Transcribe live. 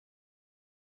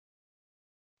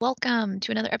Welcome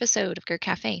to another episode of Gert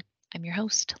Cafe. I'm your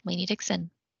host, Lainey Dixon.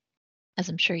 As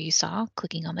I'm sure you saw,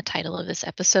 clicking on the title of this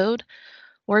episode,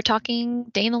 we're talking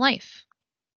day in the life.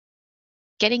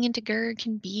 Getting into GER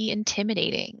can be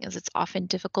intimidating as it's often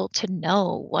difficult to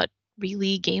know what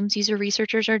really games user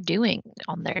researchers are doing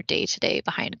on their day to day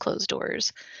behind closed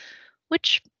doors,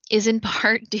 which is in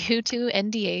part due to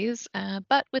NDAs.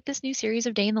 But with this new series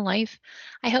of Day in the Life,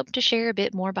 I hope to share a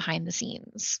bit more behind the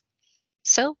scenes.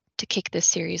 So, to kick this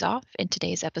series off, in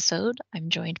today's episode, I'm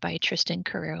joined by Tristan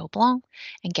Carrero Blanc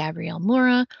and Gabrielle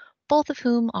Moura, both of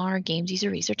whom are games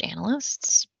user research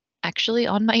analysts, actually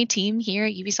on my team here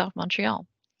at Ubisoft Montreal.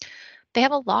 They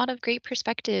have a lot of great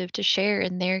perspective to share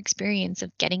in their experience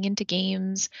of getting into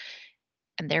games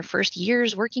and their first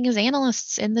years working as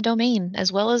analysts in the domain,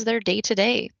 as well as their day to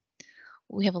day.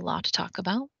 We have a lot to talk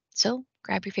about, so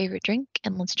grab your favorite drink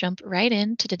and let's jump right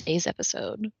into today's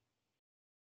episode.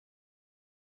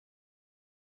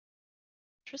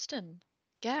 Tristan,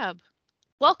 Gab,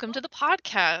 welcome to the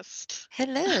podcast.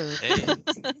 Hello. Hey.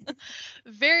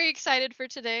 Very excited for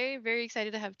today. Very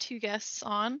excited to have two guests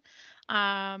on.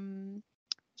 Um,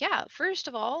 yeah, first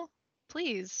of all,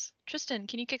 please, Tristan,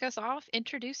 can you kick us off?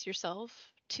 Introduce yourself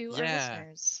to our Yeah.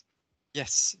 listeners.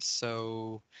 Yes.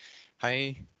 So,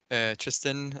 hi,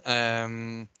 Tristan.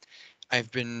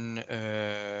 I've been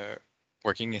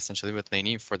working essentially with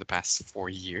Lainey for the past 4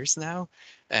 years now.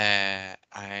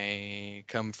 I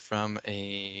come from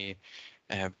a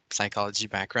psychology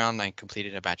background. I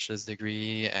completed a bachelor's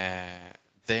degree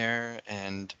there,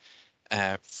 and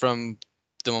from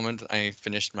the moment I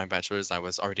finished my bachelor's, I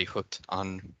was already hooked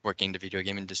on working in the video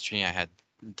game industry. I had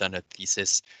done a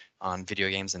thesis on video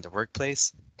games in the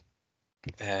workplace.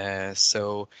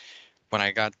 So when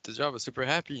I got the job, I was super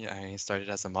happy. I started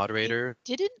as a I moderator.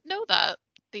 didn't know that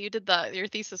you did that. Your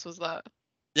thesis was that.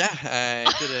 Yeah,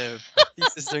 I did a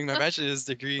thesis during my bachelor's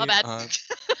My degree bad. on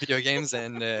video games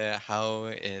and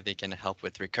how they can help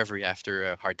with recovery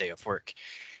after a hard day of work.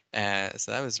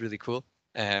 So that was really cool.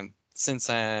 Since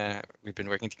we've been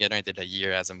working together, I did a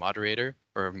year as a moderator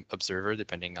or observer,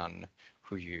 depending on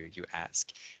who you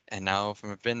ask. And now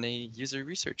I've been a user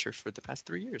researcher for the past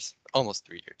 3 years, almost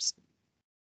 3 years.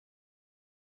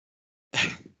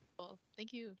 Well,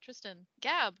 thank you, Tristan.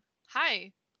 Gab,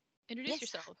 hi. Introduce Yes.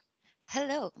 yourself.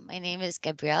 Hello. My name is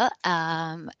Gabrielle.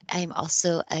 I'm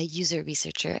also a user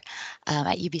researcher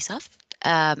at Ubisoft.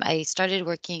 I started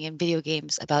working in video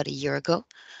games about a year ago,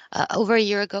 over a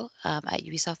year ago at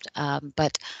Ubisoft.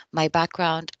 But my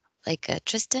background, like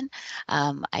Tristan,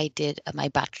 I did my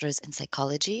bachelor's in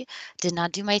psychology. Did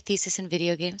not do my thesis in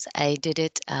video games. I did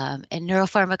it in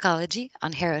neuropharmacology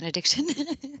on heroin addiction.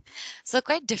 So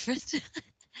quite different.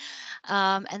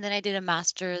 And then I did a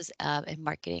master's in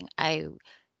marketing. I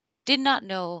did not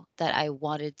know that I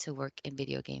wanted to work in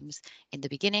video games in the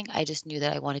beginning. I just knew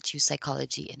that I wanted to use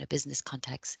psychology in a business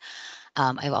context.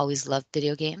 I've always loved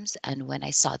video games. And when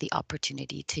I saw the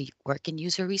opportunity to work in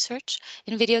user research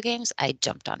in video games, I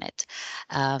jumped on it.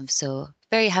 So,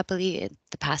 very happily, in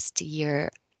the past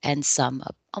year and some,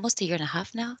 almost a year and a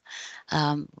half now,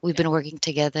 we've Yeah. been working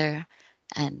together.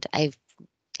 And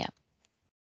yeah,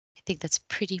 I think that's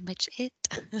pretty much it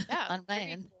Yeah, on my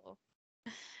very end. cool.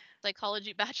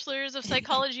 Psychology, bachelors of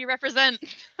psychology represent.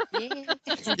 Yay.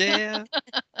 Yeah.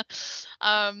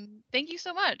 Thank you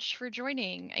so much for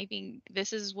joining. I think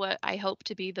this is what I hope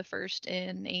to be the first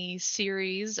in a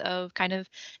series of kind of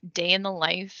day in the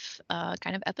life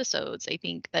kind of episodes. I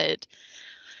think that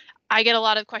I get a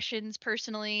lot of questions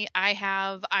personally.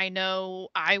 I know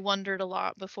I wondered a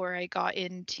lot before I got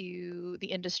into the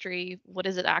industry. What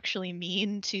does it actually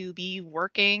mean to be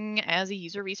working as a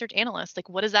user research analyst? Like,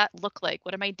 what does that look like?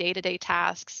 What are my day to day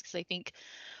tasks? Because I think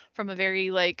from a very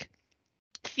like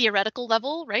theoretical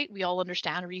level, right? We all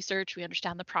understand research, we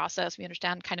understand the process, we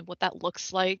understand kind of what that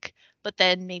looks like, but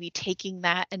then maybe taking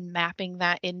that and mapping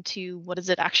that into what does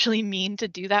it actually mean to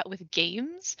do that with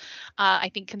games,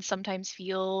 I think can sometimes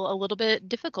feel a little bit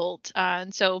difficult.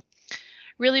 And so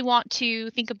really want to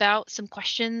think about some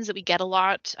questions that we get a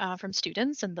lot from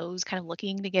students and those kind of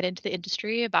looking to get into the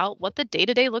industry about what the day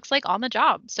to day looks like on the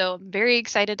job. So I'm very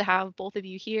excited to have both of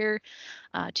you here,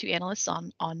 two analysts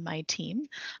on my team.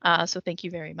 So thank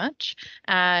you very much,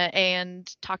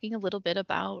 and talking a little bit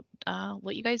about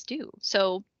what you guys do.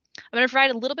 So I'm going to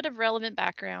provide a little bit of relevant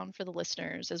background for the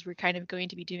listeners as we're kind of going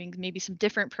to be doing maybe some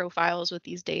different profiles with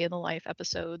these day in the life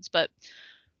episodes, but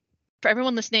for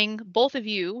everyone listening, both of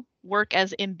you work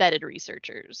as embedded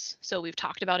researchers. So we've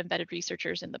talked about embedded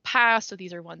researchers in the past. So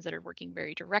these are ones that are working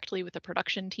very directly with the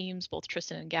production teams. Both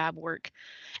Tristan and Gab work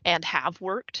and have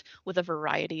worked with a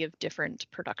variety of different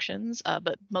productions,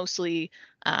 but mostly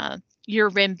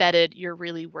you're embedded, you're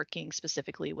really working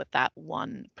specifically with that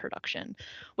one production,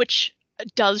 which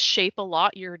does shape a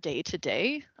lot your day to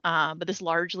day, but this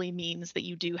largely means that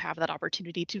you do have that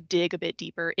opportunity to dig a bit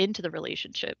deeper into the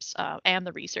relationships and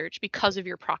the research because of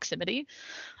your proximity.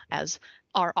 As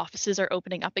our offices are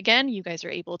opening up again, you guys are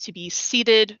able to be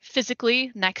seated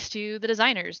physically next to the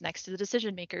designers, next to the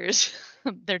decision makers.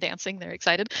 They're dancing, they're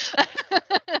excited.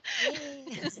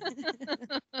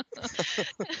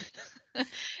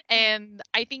 And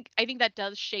I think that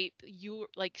does shape you,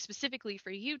 like specifically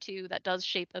for you two, that does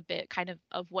shape a bit kind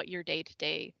of what your day to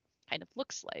day kind of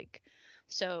looks like.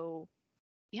 So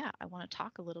yeah, I want to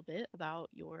talk a little bit about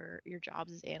your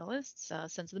jobs as analysts,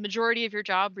 since the majority of your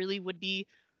job really would be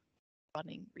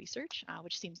running research,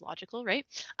 which seems logical, right?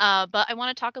 But I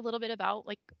want to talk a little bit about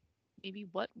like maybe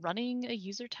what running a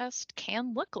user test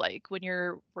can look like when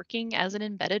you're working as an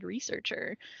embedded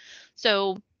researcher.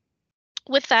 So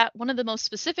with that, one of the most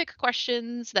specific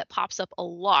questions that pops up a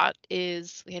lot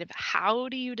is kind of how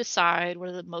do you decide what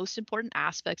are the most important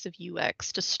aspects of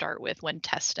UX to start with when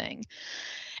testing?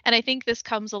 And I think this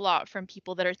comes a lot from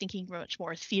people that are thinking much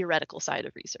more theoretical side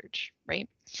of research, right?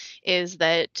 Is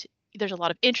that there's a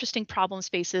lot of interesting problem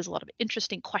spaces, a lot of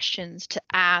interesting questions to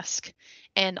ask.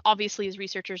 And obviously, as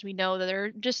researchers, we know that there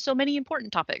are just so many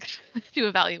important topics to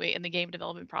evaluate in the game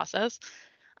development process.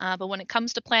 But when it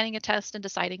comes to planning a test and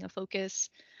deciding a focus,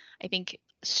 I think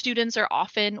students are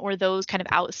often, or those kind of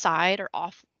outside, are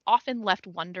often left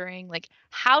wondering, like,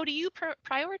 how do you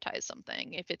prioritize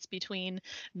something if it's between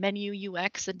menu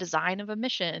UX and design of a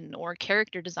mission, or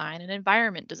character design and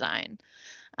environment design?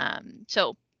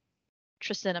 So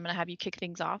Tristan, I'm going to have you kick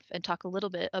things off and talk a little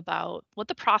bit about what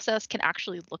the process can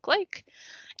actually look like.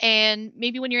 And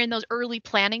maybe when you're in those early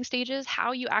planning stages,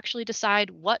 how you actually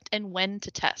decide what and when to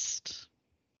test.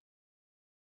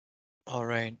 All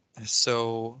right.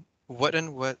 So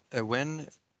when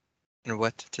and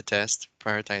what to test,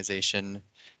 prioritization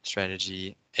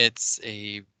strategy. It's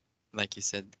a, like you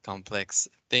said, complex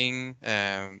thing.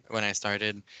 When I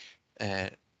started, uh,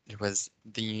 it was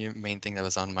the main thing that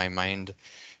was on my mind,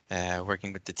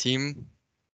 working with the team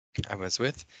I was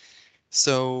with.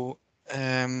 So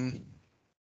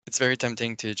it's very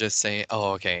tempting to just say,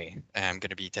 oh, okay, I'm going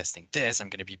to be testing this. I'm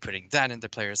going to be putting that in the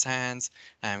player's hands.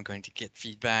 I'm going to get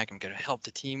feedback. I'm going to help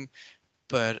the team.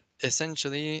 But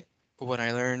essentially, what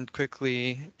I learned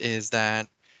quickly is that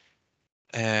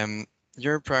um,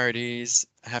 your priorities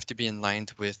have to be in line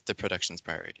with the production's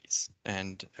priorities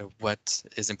and what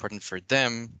is important for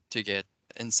them to get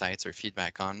insights or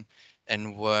feedback on,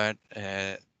 and what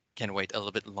can wait a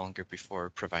little bit longer before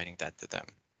providing that to them.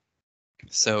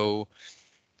 So,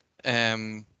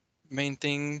 main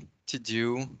thing to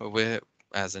do with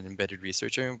as an embedded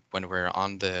researcher when we're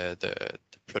on the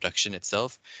production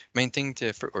itself, main thing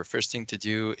or first thing to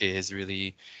do is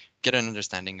really get an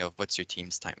understanding of what's your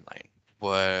team's timeline.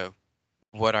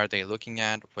 What are they looking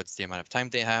at? What's the amount of time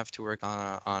they have to work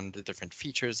on the different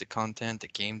features, the content, the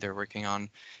game they're working on,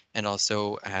 and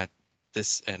also at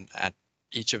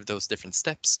each of those different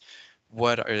steps,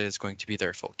 what is going to be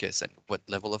their focus and what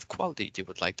level of quality they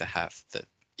would like to have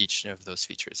each of those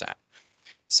features at.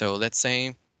 So let's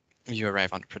say you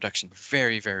arrive on production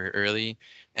very, very early,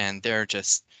 and they're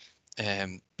just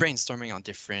brainstorming on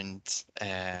different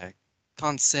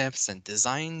concepts and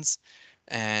designs,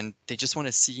 and they just want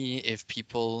to see if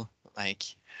people like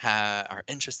are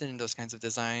interested in those kinds of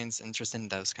designs, interested in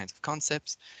those kinds of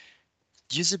concepts.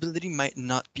 Usability might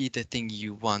not be the thing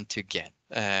you want to get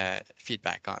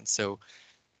feedback on. So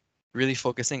really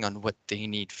focusing on what they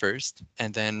need first,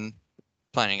 and then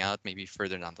planning out maybe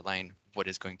further down the line what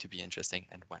is going to be interesting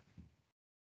and when.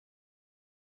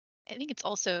 I think it's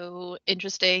also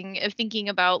interesting of thinking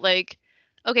about like,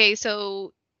 okay,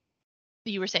 so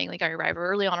you were saying like I arrive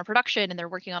early on a production and they're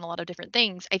working on a lot of different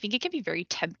things. I think it can be very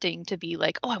tempting to be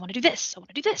like, oh, I want to do this, I want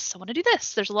to do this, I want to do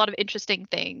this. There's a lot of interesting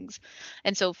things.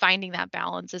 And so finding that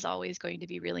balance is always going to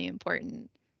be really important.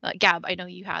 Gab, I know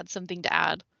you had something to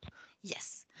add.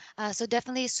 Yes. So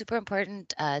definitely super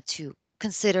important to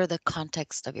consider the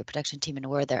context of your production team and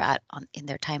where they're at in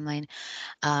their timeline.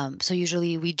 So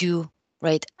usually we do,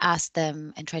 right, ask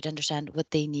them and try to understand what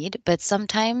they need, but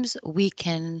sometimes we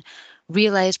can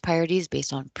realize priorities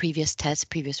based on previous tests,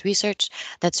 previous research,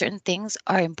 that certain things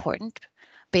are important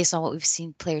based on what we've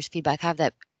seen players' feedback have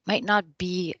that might not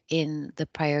be in the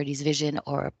priorities vision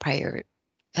or prior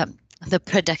the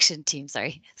production team,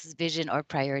 vision or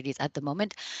priorities at the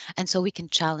moment. And so we can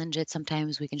challenge it.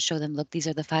 Sometimes we can show them, look, these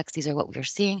are the facts, these are what we're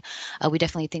seeing. We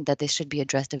definitely think that this should be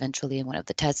addressed eventually in one of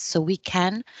the tests. So we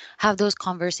can have those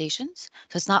conversations.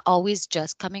 So it's not always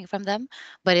just coming from them,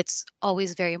 but it's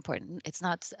always very important. It's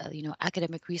not,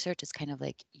 academic research is kind of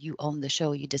like you own the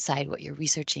show, you decide what you're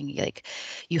researching, like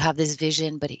you have this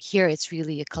vision, but here it's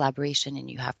really a collaboration and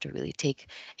you have to really take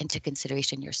into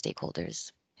consideration your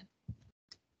stakeholders.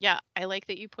 Yeah, I like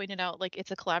that you pointed out like it's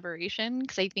a collaboration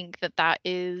because I think that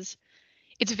is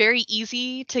it's very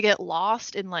easy to get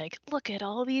lost in like look at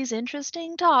all these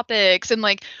interesting topics and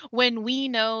like when we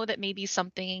know that maybe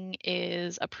something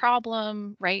is a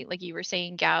problem, right, like you were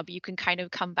saying, Gab, you can kind of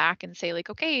come back and say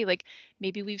like okay, like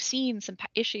maybe we've seen some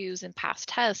issues in past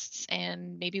tests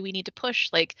and maybe we need to push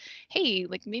like hey,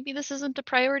 like maybe this isn't a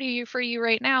priority for you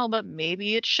right now but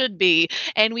maybe it should be,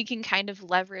 and we can kind of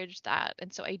leverage that.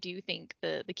 And so I do think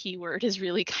the key word is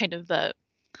really kind of the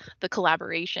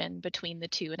collaboration between the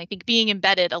two. And I think being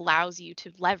embedded allows you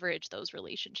to leverage those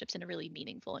relationships in a really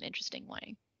meaningful and interesting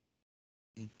way.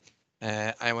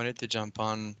 I wanted to jump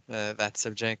on that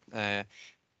subject.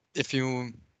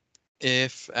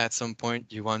 If at some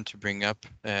point you want to bring up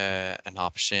an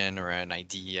option or an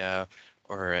idea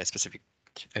or a specific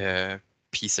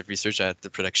piece of research that the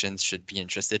productions should be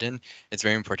interested in, it's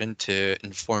very important to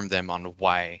inform them on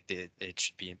why it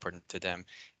should be important to them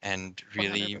and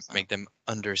really 100%. make them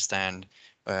understand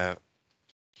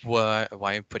why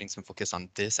putting some focus on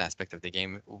this aspect of the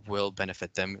game will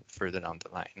benefit them further down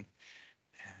the line.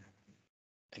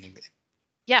 And,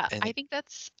 Yeah, and I think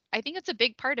that's a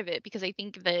big part of it because I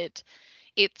think that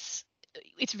it's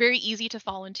it's very easy to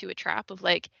fall into a trap of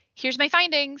like, here's my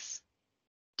findings,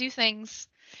 do things.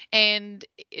 And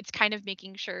it's kind of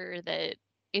making sure that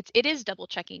it is double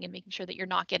checking and making sure that you're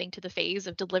not getting to the phase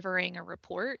of delivering a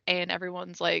report and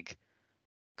everyone's like,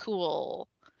 cool.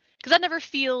 Because that never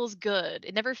feels good.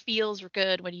 It never feels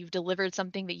good when you've delivered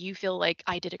something that you feel like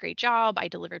I did a great job, I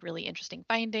delivered really interesting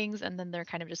findings, and then they're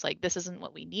kind of just like, this isn't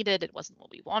what we needed, it wasn't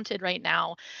what we wanted right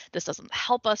now, this doesn't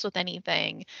help us with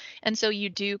anything. And so you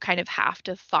do kind of have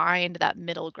to find that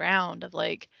middle ground of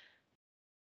like,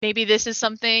 maybe this is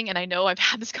something, and I know I've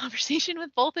had this conversation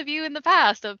with both of you in the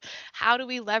past of how do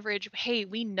we leverage, hey,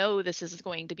 we know this is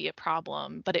going to be a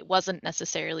problem, but it wasn't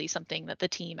necessarily something that the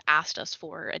team asked us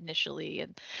for initially,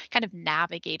 and kind of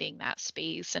navigating that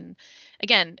space. And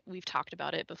again, we've talked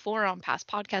about it before on past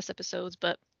podcast episodes,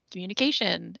 but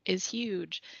communication is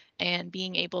huge, and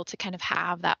being able to kind of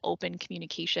have that open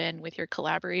communication with your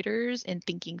collaborators and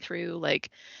thinking through like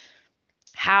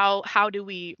how do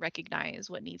we recognize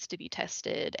what needs to be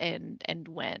tested and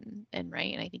when, and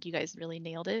right. And I think you guys really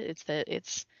nailed it. It's that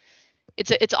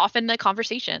it's often a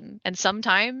conversation, and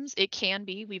sometimes it can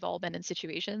be, we've all been in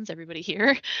situations, everybody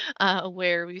here,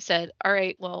 where we said, all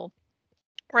right, well,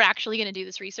 we're actually going to do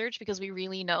this research because we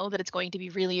really know that it's going to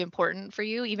be really important for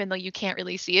you, even though you can't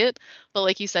really see it. But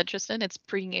like you said, Tristan, it's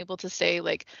being able to say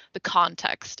like the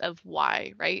context of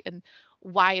why, right? And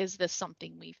why is this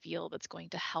something we feel that's going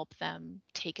to help them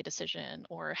take a decision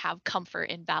or have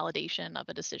comfort in validation of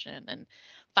a decision, and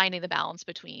finding the balance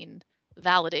between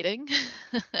validating,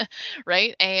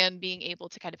 right? And being able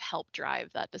to kind of help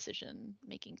drive that decision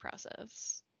making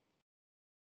process.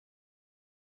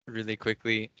 really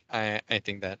quickly, I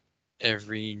think that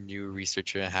every new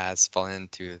researcher has fallen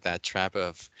into that trap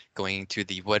of going to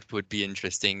the what would be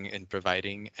interesting in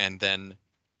providing and then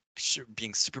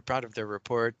being super proud of their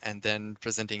report and then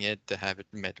presenting it to have it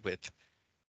met with,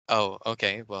 oh,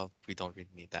 okay, well, we don't really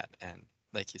need that. And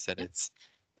like you said,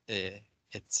 Yeah.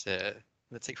 it's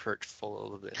let's say hurtful a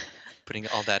little bit, putting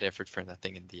all that effort for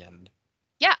nothing in the end.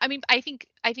 Yeah, I mean, I think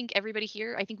everybody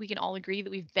here, I think we can all agree that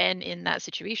we've been in that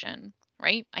situation,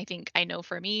 right? I think I know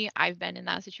for me, I've been in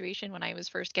that situation when I was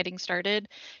first getting started.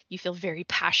 You feel very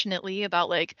passionately about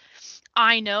like,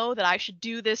 I know that I should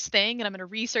do this thing and I'm going to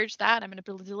research that. I'm going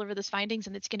to deliver this findings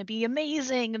and it's going to be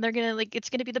amazing and they're going to like it's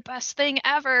going to be the best thing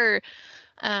ever.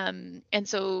 And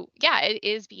so yeah, it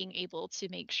is being able to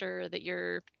make sure that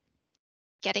you're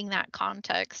getting that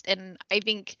context. And I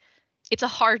think it's a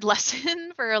hard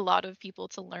lesson for a lot of people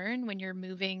to learn when you're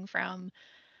moving from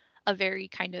a very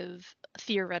kind of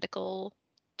theoretical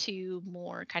to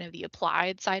more kind of the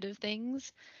applied side of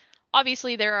things.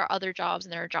 Obviously, there are other jobs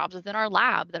and there are jobs within our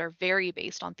lab that are very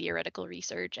based on theoretical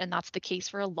research, and that's the case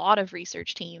for a lot of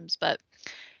research teams. But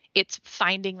it's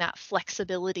finding that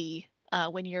flexibility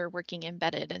when you're working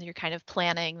embedded and you're kind of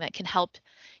planning that can help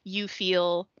you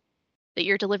feel that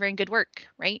you're delivering good work,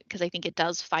 right? Because I think it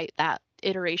does fight that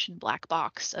iteration black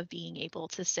box of being able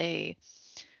to say,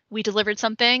 we delivered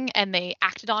something and they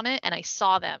acted on it and I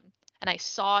saw them and I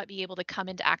saw it be able to come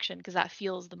into action, because that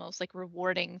feels the most like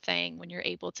rewarding thing when you're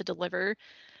able to deliver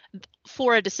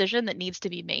for a decision that needs to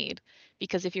be made.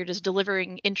 Because if you're just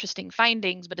delivering interesting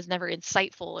findings but is never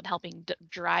insightful and helping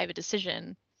drive a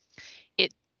decision,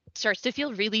 it starts to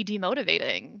feel really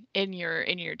demotivating in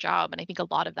your job. And I think a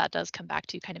lot of that does come back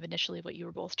to kind of initially what you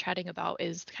were both chatting about,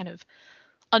 is kind of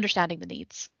understanding the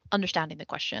needs, understanding the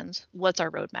questions, what's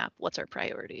our roadmap, what's our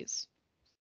priorities.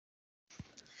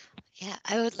 Yeah,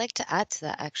 I would like to add to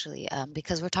that actually,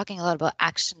 because we're talking a lot about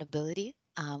actionability,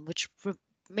 which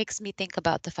makes me think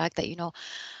about the fact that, you know,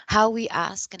 how we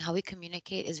ask and how we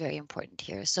communicate is very important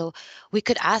here. So we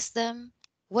could ask them,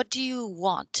 what do you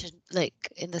want to, like,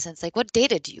 in the sense, like, what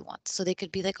data do you want? So they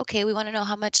could be like, okay, we want to know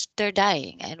how much they're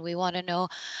dying, and we want to know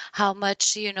how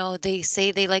much, you know, they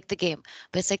say they like the game.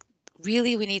 But it's like,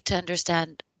 really, we need to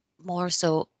understand more.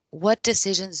 So what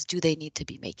decisions do they need to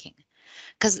be making?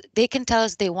 Because they can tell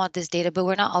us they want this data, but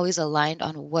we're not always aligned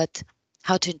on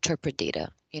how to interpret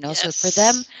data. You know, so for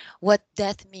them, Yes. what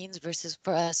death means versus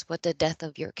for us, what the death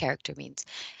of your character means.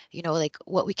 You know, like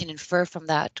what we can infer from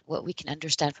that, what we can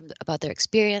understand from about their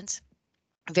experience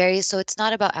varies. So it's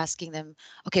not about asking them,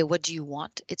 okay, what do you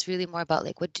want? It's really more about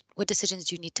like what decisions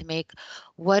do you need to make?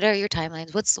 What are your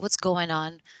timelines? What's going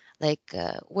on? Like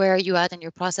where are you at in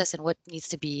your process, and what needs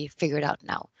to be figured out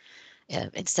now?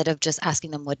 Instead of just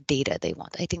asking them what data they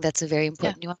want. I think that's a very Yeah.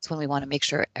 important nuance when we want to make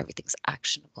sure everything's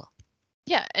actionable.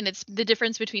 Yeah, and it's the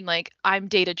difference between like I'm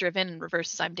data driven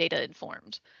versus I'm data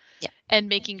informed. Yeah. And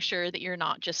making sure that you're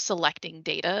not just selecting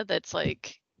data that's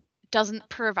like doesn't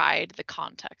provide the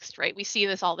context, right? We see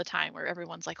this all the time where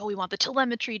everyone's like, "Oh, we want the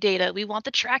telemetry data, we want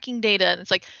the tracking data." And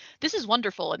it's like, this is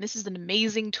wonderful and this is an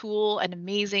amazing tool, an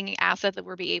amazing asset that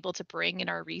we'll be able to bring in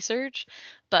our research,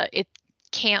 but it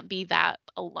can't be that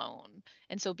alone.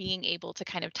 And so being able to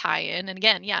kind of tie in, and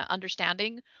again, yeah,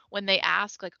 understanding when they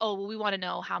ask like, "Oh, well, we want to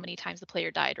know how many times the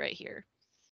player died right here."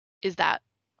 Is that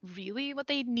really what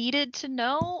they needed to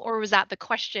know, or was that the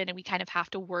question and we kind of have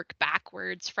to work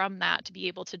backwards from that to be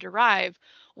able to derive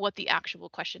what the actual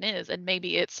question is? And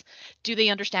maybe it's, do they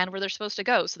understand where they're supposed to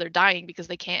go, so they're dying because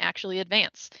they can't actually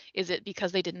advance? Is it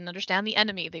because they didn't understand the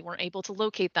enemy, they weren't able to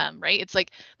locate them, right? It's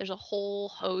like there's a whole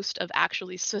host of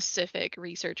actually specific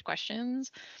research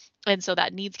questions. And so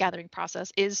that needs gathering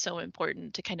process is so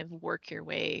important to kind of work your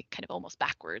way kind of almost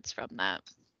backwards from that.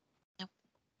 Yep.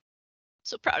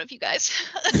 So proud of you guys.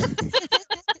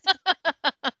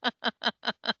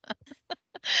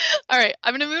 All right,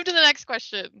 I'm going to move to the next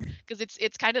question because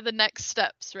it's kind of the next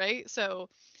steps, right? So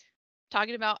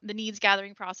talking about the needs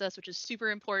gathering process, which is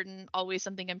super important, always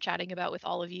something I'm chatting about with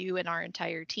all of you and our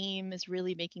entire team, is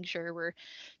really making sure we're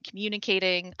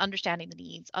communicating, understanding the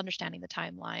needs, understanding the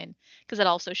timeline, because it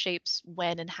also shapes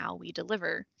when and how we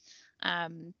deliver.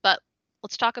 But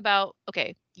let's talk about,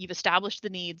 okay, you've established the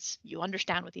needs, you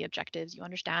understand what the objectives, you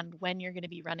understand when you're going to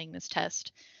be running this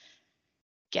test.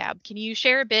 Gab, can you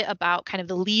share a bit about kind of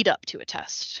the lead up to a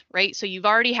test, right? So you've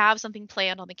already have something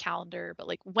planned on the calendar, but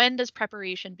like when does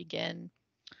preparation begin?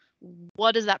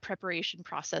 What does that preparation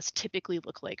process typically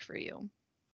look like for you?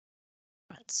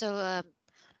 So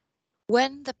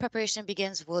when the preparation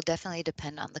begins will definitely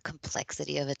depend on the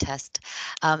complexity of a test,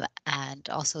 and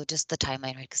also just the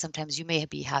timeline, right? Because sometimes you may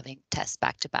be having tests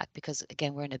back to back because,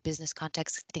 again, we're in a business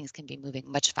context. Things can be moving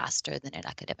much faster than an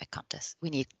academic contest. We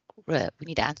need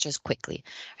answers quickly,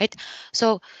 right?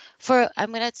 So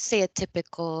I'm going to say a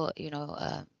typical,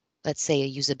 let's say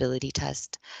a usability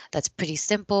test that's pretty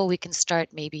simple. We can start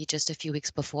maybe just a few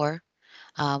weeks before.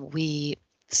 We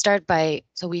start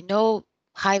so we know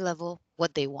high level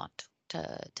what they want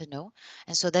to know.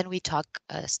 And so then we talk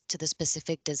to the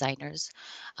specific designers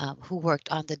who worked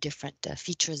on the different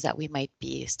features that we might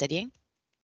be studying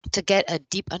to get a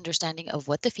deep understanding of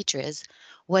what the feature is,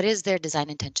 what is their design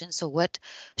intention. So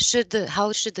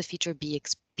how should the feature be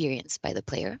experienced by the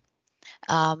player?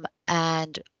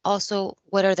 And also,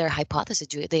 what are their hypotheses?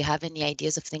 Do they have any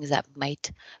ideas of things that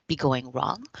might be going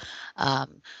wrong?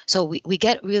 So we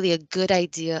get really a good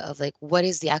idea of like what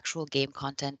is the actual game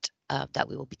content that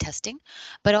we will be testing,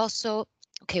 but also,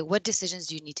 okay, what decisions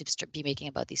do you need to be making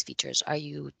about these features? Are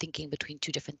you thinking between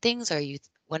two different things? Are you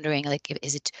wondering like,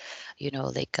 is it,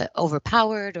 like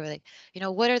overpowered, or like,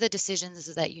 what are the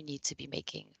decisions that you need to be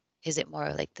making? Is it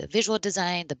more like the visual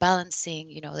design, the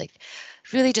balancing, like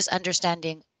really just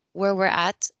understanding where we're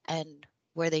at and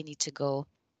where they need to go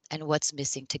and what's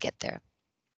missing to get there.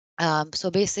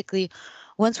 So basically,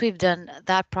 once we've done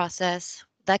that process,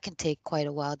 that can take quite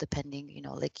a while depending,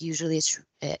 like usually it's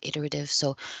iterative.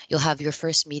 So you'll have your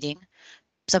first meeting.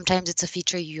 Sometimes it's a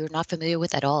feature you're not familiar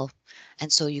with at all.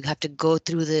 And so you have to go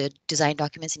through the design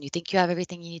documents and you think you have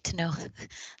everything you need to know.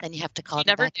 Then you have to call You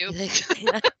them never back and do. be like,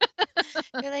 yeah.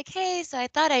 You're like, hey, so I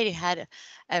thought I had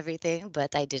everything,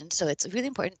 but I didn't. So it's really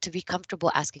important to be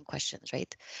comfortable asking questions,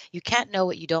 right? You can't know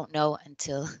what you don't know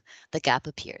until the gap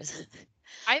appears.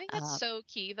 I think that's Um, so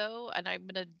key though, and I'm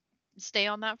gonna stay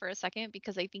on that for a second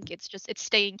because I think it's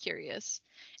staying curious.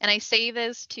 And I say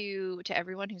this to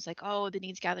everyone who's like, oh, the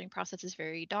needs gathering process is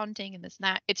very daunting and this and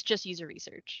that. It's just user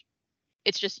research.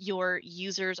 It's just your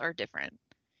users are different.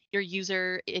 Your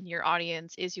user in your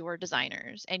audience is your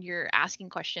designers, and you're asking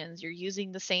questions. You're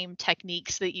using the same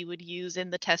techniques that you would use in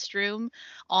the test room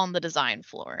on the design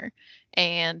floor.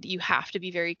 And you have to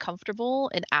be very comfortable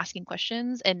in asking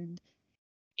questions. And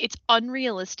it's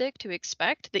unrealistic to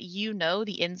expect that you know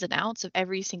the ins and outs of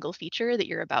every single feature that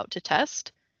you're about to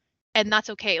test. And that's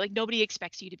okay. Like nobody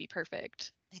expects you to be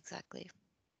perfect. exactly.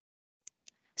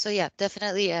 So yeah,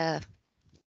 definitely. I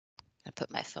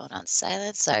put my phone on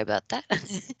silent. Sorry about that.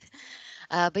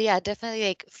 But yeah, definitely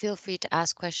like feel free to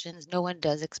ask questions. No one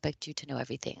does expect you to know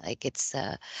everything. Like it's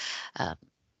um,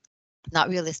 not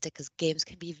realistic because games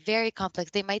can be very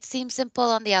complex. They might seem simple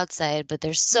on the outside, but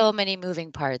there's so many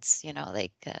moving parts,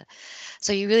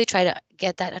 so you really try to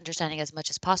get that understanding as much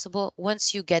as possible.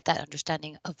 Once you get that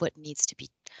understanding of what needs to be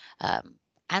um,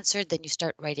 answered, then you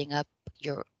start writing up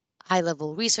your high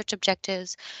level research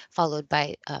objectives, followed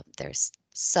by there's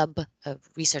sub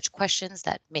research questions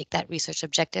that make that research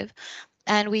objective.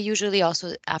 And we usually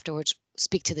also afterwards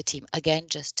speak to the team again,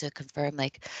 just to confirm,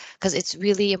 like, because it's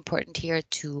really important here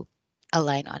to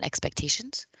align on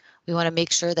expectations. We want to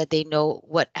make sure that they know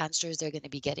what answers they're going to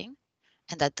be getting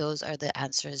and that those are the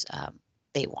answers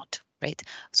they want, right?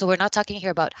 So we're not talking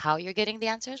here about how you're getting the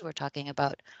answers. We're talking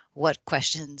about what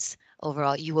questions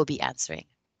overall you will be answering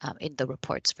in the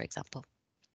reports, for example.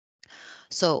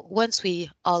 So once we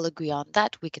all agree on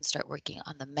that, we can start working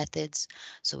on the methods.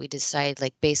 So we decide,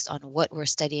 like, based on what we're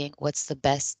studying, what's the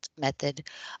best method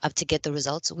to get the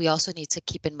results. We also need to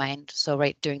keep in mind, so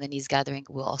right during the needs gathering,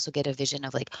 we'll also get a vision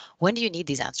of like, when do you need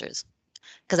these answers?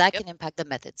 Because that Yep. can impact the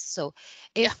methods. So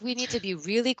Yeah. if we need to be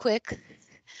really quick,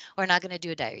 we're not going to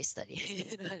do a diary study.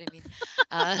 You know what I mean?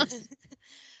 Uh,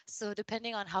 so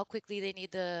depending on how quickly they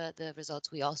need the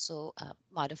results, we also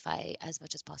modify as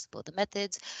much as possible the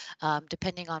methods.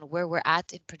 Depending on where we're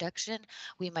at in production,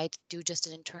 we might do just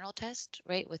an internal test,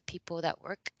 right, with people that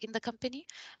work in the company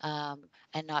um,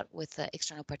 and not with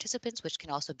external participants, which can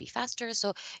also be faster.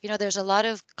 So, there's a lot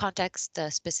of context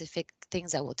specific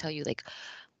things that will tell you like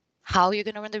how you're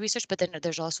going to run the research, but then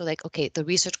there's also like, okay, the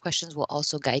research questions will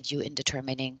also guide you in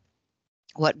determining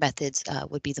what methods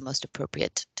would be the most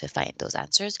appropriate to find those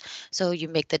answers. So you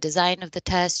make the design of the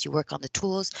test, you work on the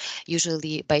tools.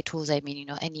 Usually by tools, I mean,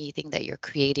 anything that you're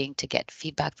creating to get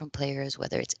feedback from players,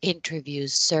 whether it's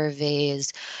interviews,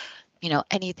 surveys,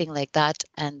 anything like that.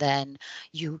 And then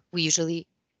we usually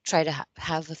try to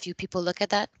have a few people look at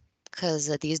that because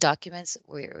these documents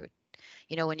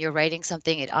when you're writing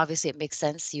something, it makes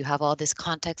sense. You have all this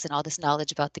context and all this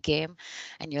knowledge about the game,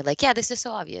 and you're like, yeah, this is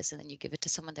so obvious. And then you give it to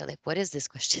someone, they're like, what is this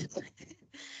question?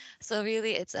 So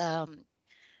really, it's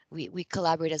we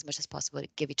collaborate as much as possible to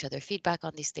give each other feedback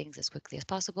on these things as quickly as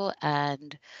possible.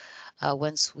 And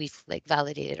once we've like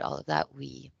validated all of that,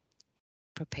 we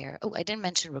prepare. Oh, I didn't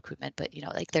mention recruitment, but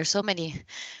like there's so many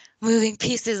moving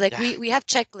pieces. Like Yeah. we have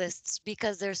checklists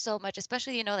because there's so much,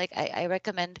 especially, like I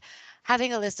recommend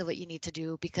having a list of what you need to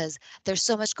do because there's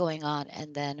so much going on.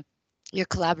 And then you're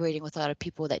collaborating with a lot of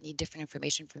people that need different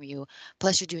information from you.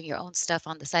 Plus you're doing your own stuff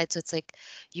on the side. So it's like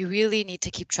you really need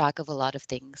to keep track of a lot of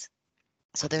things.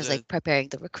 So there's The like preparing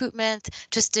the recruitment.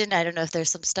 Tristan, I don't know if there's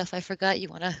some stuff I forgot you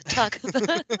want to talk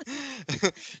about.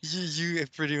 you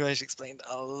pretty much explained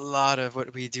a lot of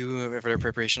what we do for the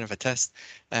preparation of a test.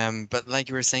 But like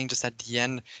you were saying just at the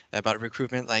end about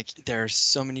recruitment, like there are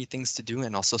so many things to do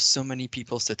and also so many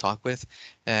people to talk with.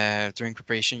 During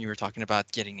preparation, you were talking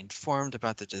about getting informed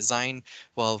about the design.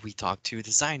 Well, we talk to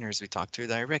designers, we talk to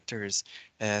directors.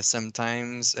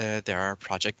 Sometimes there are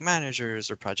project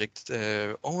managers or project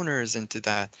owners into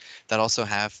that also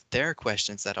have their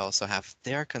questions, that also have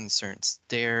their concerns,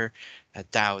 their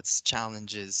doubts,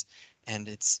 challenges, and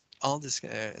it's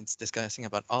discussing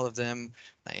about all of them,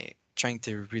 like trying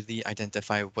to really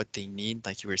identify what they need,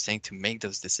 like you were saying, to make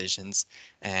those decisions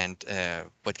and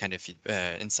what kind of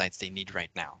insights they need right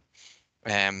now.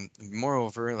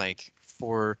 Moreover, like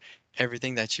for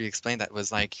everything that you explained, that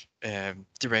was like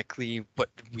directly what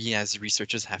we as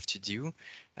researchers have to do.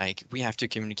 Like we have to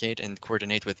communicate and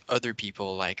coordinate with other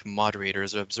people, like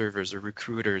moderators or observers or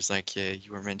recruiters, like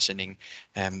you were mentioning.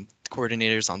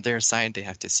 Coordinators on their side, they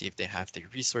have to see if they have the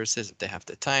resources, if they have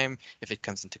the time, if it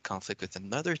comes into conflict with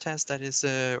another test that is,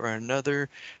 or another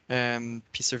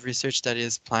piece of research that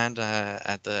is planned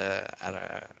at the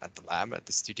lab, at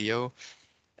the studio.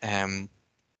 Um,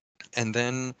 and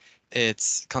then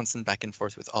it's constant back and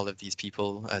forth with all of these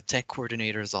people. Tech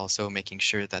coordinators also making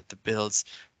sure that the builds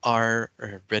are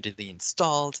readily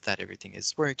installed, that everything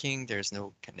is working, there's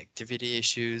no connectivity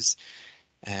issues.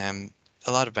 Um,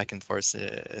 a lot of back and forth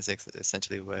is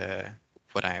essentially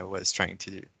what I was trying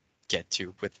to get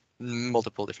to with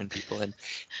multiple different people. And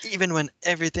even when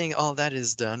all that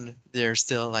is done, there's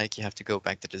still like you have to go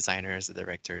back to designers, the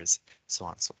directors, so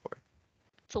on and so forth.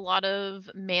 It's a lot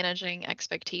of managing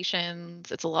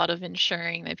expectations. It's a lot of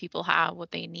ensuring that people have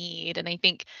what they need. And I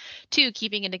think, too,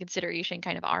 keeping into consideration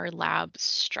kind of our lab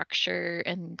structure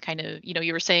and kind of,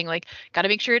 you were saying like, got to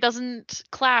make sure it doesn't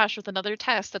clash with another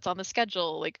test that's on the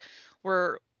schedule. Like,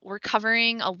 we're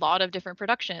covering a lot of different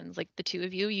productions. Like the two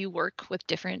of you work with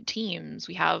different teams.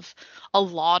 We have a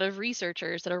lot of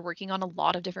researchers that are working on a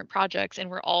lot of different projects, and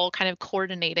we're all kind of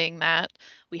coordinating that.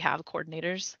 We have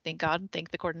coordinators, thank God,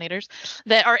 thank the coordinators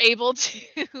that are able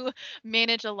to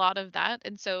manage a lot of that.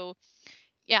 And so,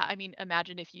 yeah, I mean,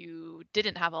 imagine if you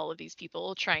didn't have all of these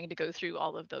people trying to go through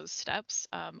all of those steps.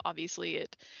 Obviously,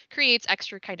 it creates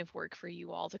extra kind of work for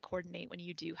you all to coordinate when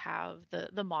you do have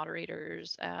the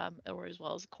moderators, or as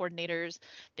well as coordinators.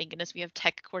 Thank goodness we have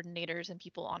tech coordinators and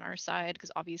people on our side,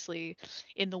 because obviously,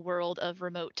 in the world of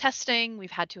remote testing,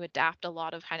 we've had to adapt a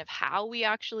lot of kind of how we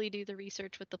actually do the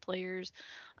research with the players.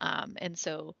 And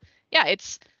so, yeah,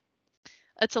 it's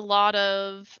a lot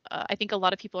of I think a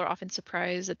lot of people are often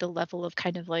surprised at the level of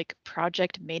kind of like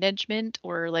project management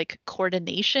or like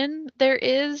coordination there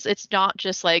is. It's not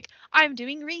just like I'm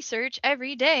doing research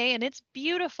every day and it's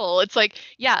beautiful. It's like,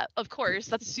 yeah, of course,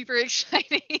 that's super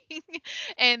exciting.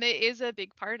 And it is a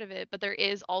big part of it, but there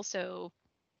is also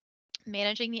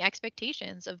managing the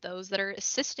expectations of those that are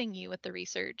assisting you with the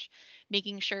research,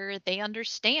 making sure they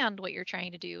understand what you're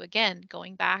trying to do. Again,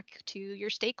 going back to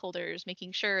your stakeholders,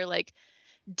 making sure like,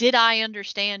 did I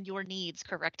understand your needs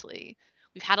correctly?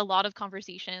 We've had a lot of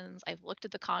conversations. I've looked at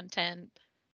the content.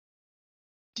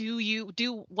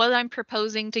 Do what I'm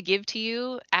proposing to give to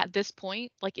you at this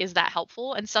point, like, is that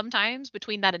helpful? And sometimes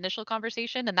between that initial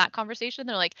conversation and that conversation,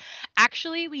 they're like,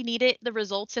 actually, we need the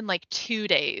results in like 2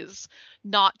 days,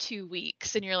 not 2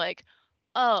 weeks. And you're like,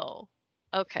 oh,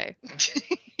 okay.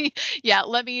 Yeah,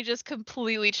 let me just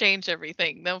completely change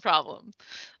everything. No problem.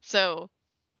 So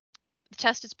the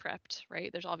test is prepped,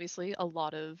 right? There's obviously a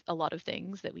lot of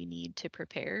things that we need to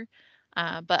prepare.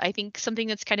 But I think something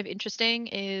that's kind of interesting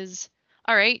is,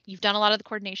 all right, you've done a lot of the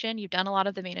coordination, you've done a lot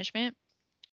of the management.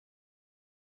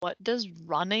 What does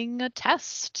running a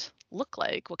test look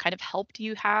like? What kind of help do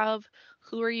you have?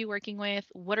 Who are you working with?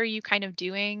 What are you kind of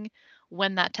doing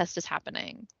when that test is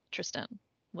happening? Tristan,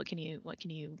 what can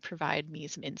you provide me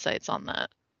some insights on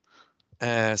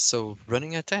that? So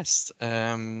running a test.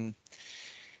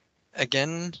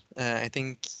 Again, I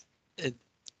think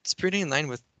it's pretty in line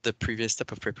with the previous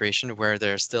step of preparation where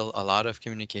there's still a lot of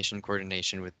communication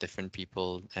coordination with different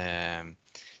people.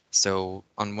 So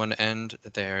on one end,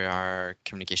 there are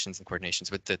communications and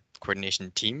coordinations with the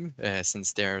coordination team,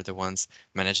 since they're the ones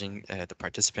managing the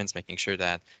participants, making sure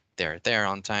that they're there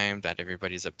on time, that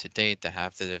everybody's up to date, they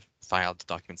have the filed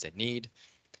documents they need.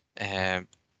 Um,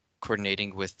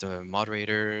 Coordinating with the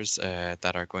moderators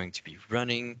that are going to be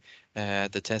running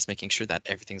the test, making sure that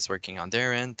everything's working on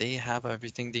their end. They have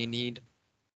everything they need,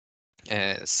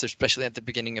 so especially at the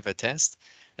beginning of a test.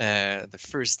 The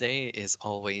first day is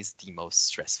always the most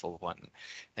stressful one.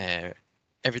 Uh,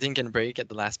 Everything can break at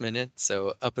the last minute.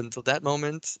 So up until that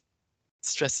moment,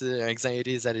 stress,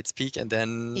 anxiety is at its peak. And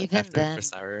then Even after the then.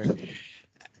 first hour,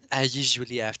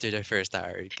 usually after the first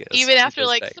hour, Even it after goes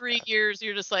like back 3 years,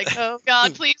 you're just like, oh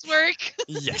God, please work.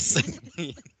 Yes.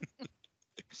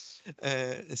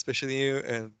 Especially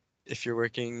if you're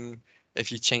working,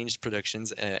 if you changed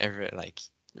productions ever like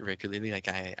regularly, like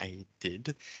I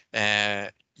did,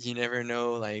 you never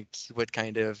know like what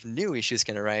kind of new issues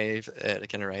can arise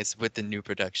with the new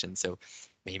production. So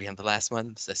maybe on the last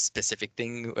one, a specific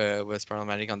thing was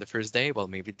problematic on the first day. Well,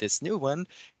 maybe this new one,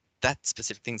 that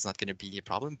specific thing's not going to be a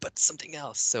problem, but something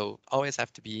else. So always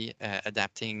have to be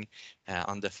adapting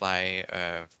on the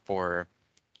fly for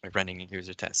running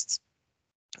user tests.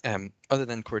 Other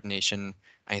than coordination,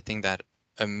 I think that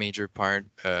a major part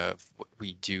of what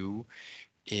we do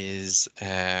is,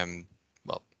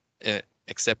 well,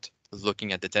 except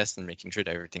looking at the test and making sure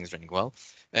that everything's running well,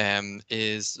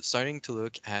 is starting to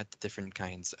look at different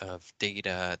kinds of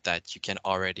data that you can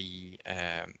already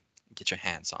get your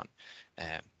hands on.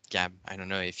 Gab, I don't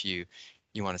know if you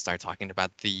want to start talking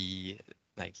about the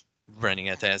like running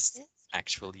a test Analysis?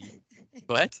 actually.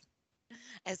 What?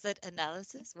 I said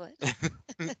analysis. What?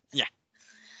 Yeah.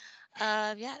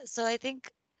 Yeah. So I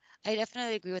think I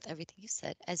definitely agree with everything you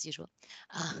said, as usual.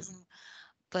 Um,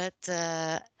 but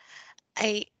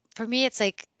I, for me, it's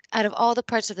like out of all the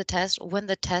parts of the test, when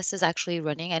the test is actually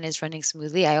running and is running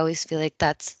smoothly, I always feel like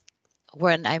that's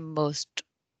when I'm most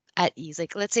at ease.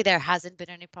 Like, let's say there hasn't been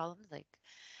any problems, like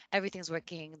everything's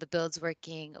working, the build's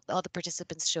working, all the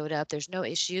participants showed up, there's no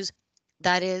issues.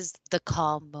 That is the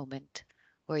calm moment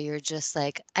where you're just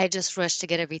like, I just rushed to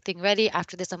get everything ready.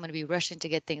 After this, I'm going to be rushing to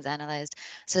get things analyzed.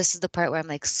 So this is the part where I'm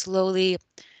like slowly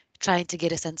trying to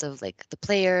get a sense of like the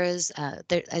players,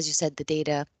 there, as you said, the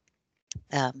data.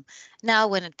 Um, Now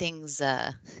when things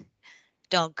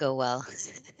don't go well,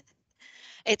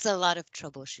 it's a lot of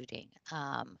troubleshooting.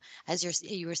 As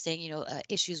you were saying,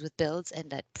 issues with builds and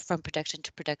that from production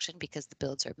to production because the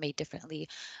builds are made differently.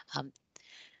 Um,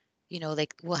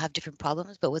 like we'll have different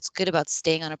problems, but what's good about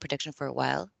staying on a production for a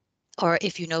while, or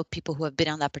if you know people who have been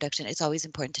on that production, it's always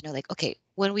important to know like, okay,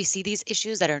 when we see these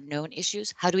issues that are known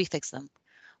issues, how do we fix them?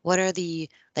 What are the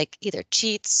like either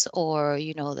cheats or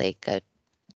like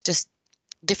just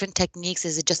different techniques?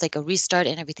 Is it just like a restart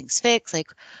and everything's fixed?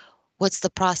 Like what's the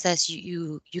process?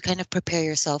 You kind of prepare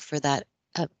yourself for that,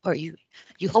 or you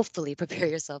hopefully prepare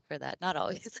yourself for that. Not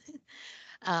always.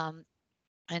 um,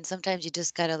 and sometimes you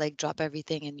just gotta like drop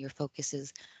everything, and your focus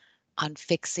is on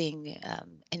fixing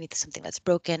anything something that's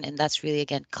broken, and that's really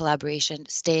again collaboration.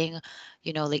 Staying,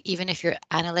 like even if you're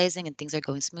analyzing and things are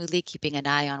going smoothly, keeping an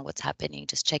eye on what's happening,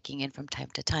 just checking in from time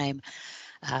to time,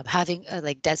 having a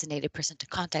like designated person to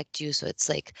contact you. So it's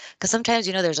like, because sometimes,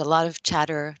 there's a lot of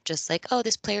chatter, just like, oh,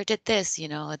 this player did this,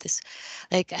 this,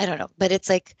 like, I don't know, but it's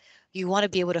like, you want to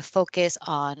be able to focus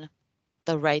on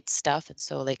the right stuff. And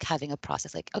so like having a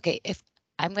process like, okay, if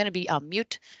I'm going to be on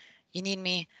mute, you need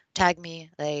me, tag me,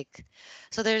 like,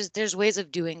 so there's ways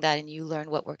of doing that, and you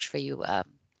learn what works for you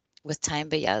with time.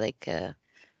 But yeah, like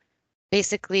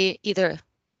basically either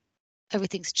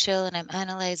everything's chill and I'm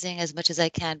analyzing as much as I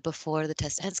can before the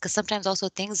test ends. Because sometimes also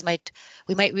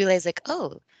we might realize like,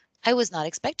 oh, I was not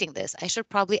expecting this. I should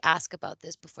probably ask about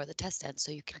this before the test ends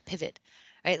so you can pivot,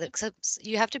 right? Like, so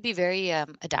you have to be very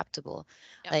adaptable.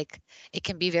 Yep. Like it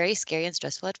can be very scary and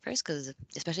stressful at first, because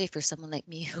especially for someone like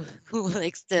me who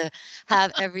likes to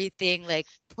have everything like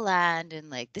planned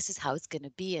and like, this is how it's going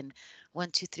to be. And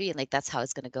 1, 2, 3, and like, that's how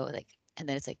it's going to go. Like, and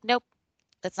then it's like, nope,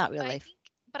 that's not real But I life. think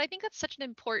but I think that's such an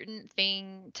important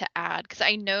thing to add because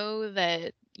I know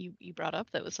that you brought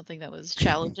up that was something that was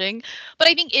challenging, but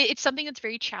I think it's something that's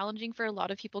very challenging for a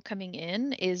lot of people coming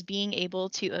in is being able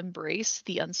to embrace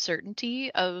the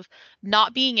uncertainty of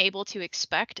not being able to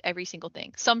expect every single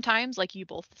thing. Sometimes, like you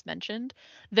both mentioned,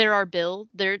 there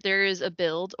is a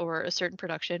build or a certain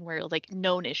production where like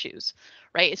known issues,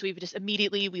 right? So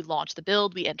we launch the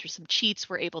build, we enter some cheats,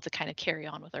 we're able to kind of carry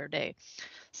on with our day.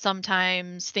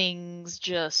 Sometimes things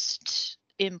just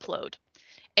implode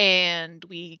and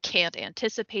we can't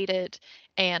anticipate it.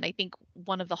 And I think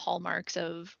one of the hallmarks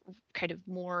of kind of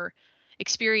more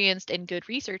experienced and good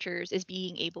researchers is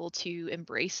being able to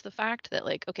embrace the fact that,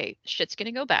 like, okay, shit's going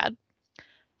to go bad.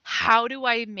 How do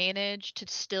I manage to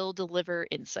still deliver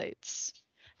insights?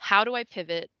 How do I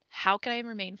pivot? How can I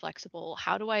remain flexible?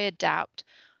 How do I adapt?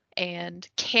 And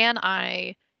can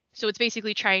I so it's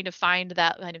basically trying to find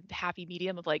that kind of happy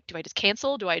medium of like, do I just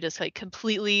cancel? Do I just like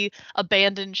completely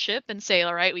abandon ship and say,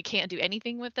 all right, we can't do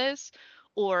anything with this?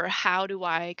 Or how do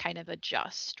I kind of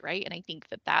adjust, right? And I think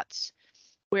that that's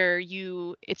where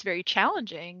it's very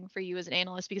challenging for you as an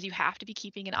analyst because you have to be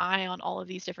keeping an eye on all of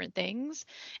these different things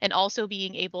and also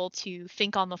being able to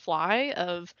think on the fly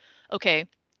of, okay,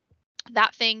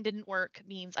 that thing didn't work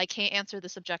means I can't answer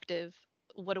this objective.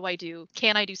 What do I do?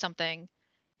 Can I do something?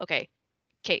 Okay.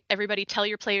 Okay, everybody tell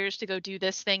your players to go do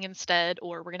this thing instead,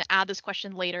 or we're going to add this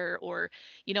question later, or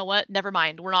you know what? Never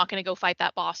mind. We're not going to go fight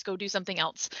that boss. Go do something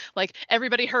else. Like,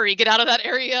 everybody hurry, get out of that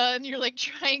area. And you're like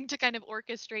trying to kind of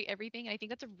orchestrate everything. I think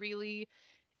that's a really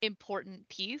important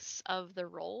piece of the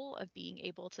role of being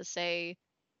able to say,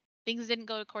 things didn't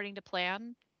go according to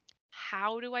plan.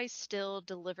 How do I still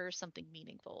deliver something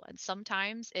meaningful? And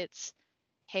sometimes it's,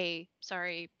 hey,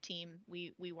 sorry team,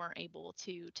 we weren't able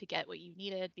to get what you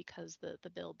needed because the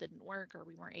build didn't work or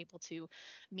we weren't able to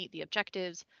meet the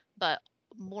objectives. But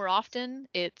more often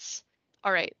it's,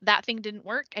 all right, that thing didn't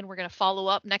work and we're going to follow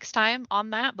up next time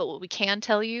on that, but what we can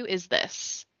tell you is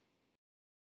this.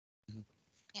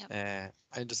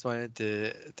 I just wanted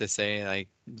to say like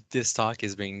this talk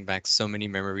is bringing back so many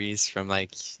memories from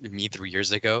like me 3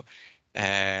 years ago,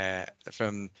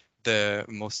 from the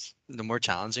more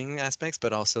challenging aspects,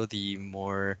 but also the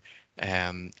more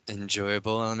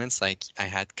enjoyable elements. Like I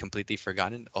had completely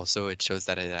forgotten. Also, it shows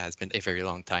that it has been a very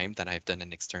long time that I've done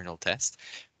an external test.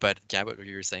 But yeah, what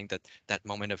you were saying, that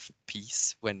moment of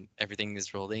peace when everything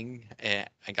is rolling,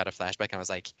 I got a flashback. And I was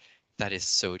like, that is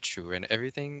so true. And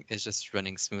everything is just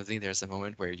running smoothly. There's a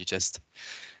moment where you just,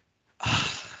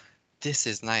 ah, this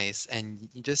is nice. And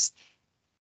you just,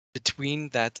 between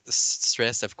that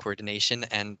stress of coordination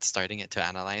and starting it to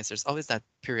analyze, there's always that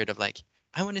period of like,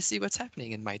 I want to see what's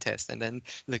happening in my test. And then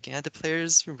looking at the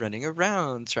players running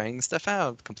around, trying stuff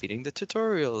out, completing the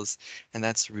tutorials. And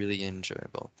that's really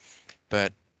enjoyable.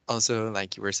 But also,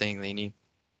 like you were saying, Lainey,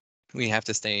 we have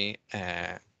to stay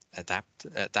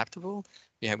adaptable.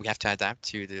 We have to adapt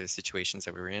to the situations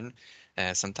that we're in.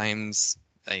 Sometimes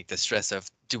like the stress of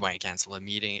do I cancel a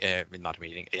meeting, not a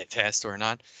meeting, a test or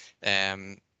not.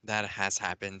 Um, that has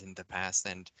happened in the past,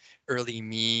 and early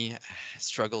me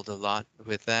struggled a lot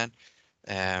with that.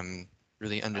 Um,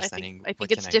 really I think understanding I think what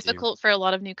can it's I do. difficult for a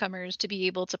lot of newcomers to be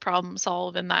able to problem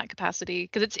solve in that capacity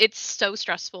because it's so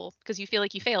stressful because you feel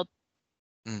like you failed.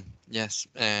 Yes,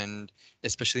 and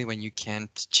especially when you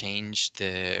can't change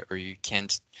or you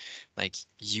can't like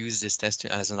use this test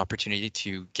as an opportunity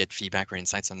to get feedback or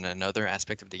insights on another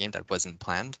aspect of the game that wasn't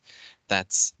planned.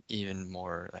 That's even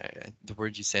more, the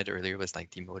word you said earlier was like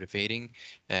demotivating.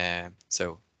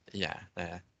 So yeah,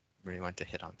 really want to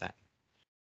hit on that.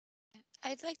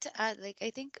 I'd like to add, like,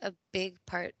 I think a big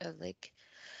part of like,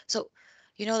 so,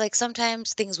 like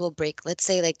sometimes things will break. Let's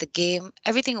say like the game,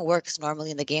 everything works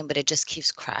normally in the game, but it just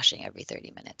keeps crashing every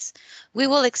 30 minutes. We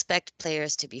will expect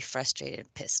players to be frustrated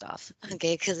and pissed off.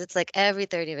 Okay. Cause it's like every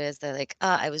 30 minutes, they're like,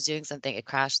 I was doing something, it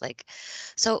crashed. Like,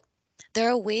 so there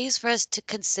are ways for us to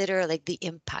consider like the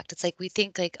impact. It's like we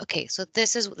think like, okay, so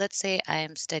this is, let's say I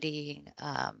am studying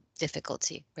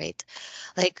difficulty, right?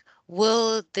 Like,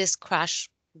 will this crash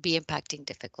be impacting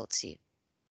difficulty?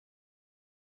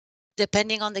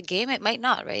 Depending on the game, it might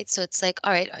not, right? So it's like,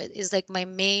 all right, is like my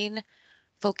main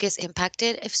focus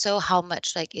impacted? If so, how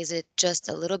much? Like, is it just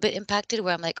a little bit impacted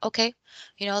where I'm like, okay,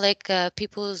 like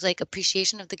people's like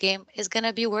appreciation of the game is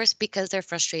gonna be worse because they're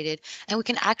frustrated. And we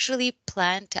can actually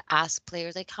plan to ask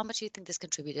players like, how much do you think this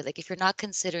contributed? Like, if you're not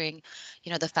considering,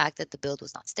 the fact that the build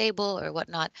was not stable or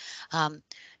whatnot, um,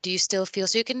 do you still feel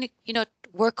so you can,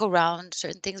 work around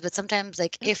certain things, but sometimes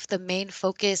like Yeah. if the main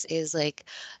focus is like,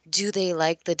 do they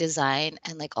like the design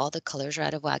and like all the colors are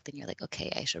out of whack, then you're like,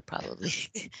 okay, I should probably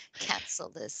cancel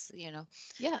this.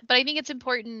 Yeah, but I think it's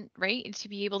important, right, to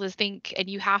be able to think and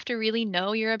you have to really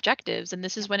know your objectives. And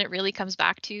this Yeah. is when it really comes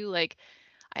back to like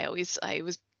I was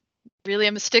really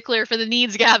I'm a stickler for the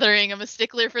needs gathering. I'm a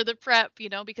stickler for the prep,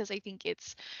 because I think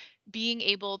it's being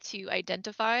able to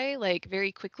identify like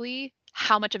very quickly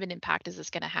how much of an impact is this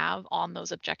going to have on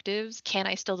those objectives? Can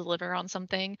I still deliver on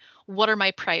something? What are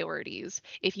my priorities?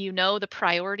 If you know the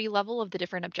priority level of the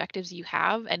different objectives you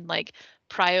have and like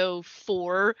prio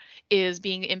 4 is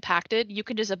being impacted, you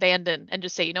can just abandon and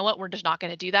just say, you know what, we're just not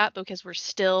going to do that because we're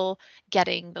still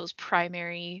getting those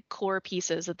primary core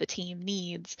pieces that the team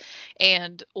needs.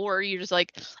 And or you're just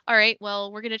like, all right,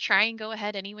 well, we're going to try and go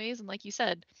ahead anyways. And like you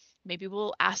said, maybe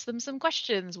we'll ask them some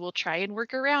questions. We'll try and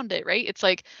work around it, right? It's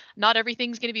like not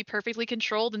everything's going to be perfectly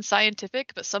controlled and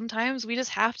scientific, but sometimes we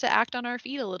just have to act on our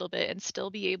feet a little bit and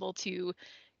still be able to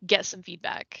get some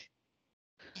feedback.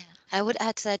 Yeah. I would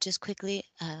add to that just quickly,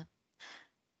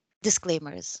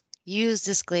 disclaimers. Use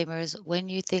disclaimers when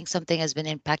you think something has been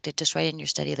impacted. Just write in your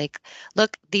study, like,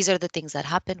 look, these are the things that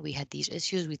happened. We had these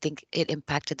issues. We think it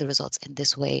impacted the results in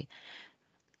this way.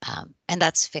 And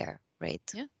that's fair, right?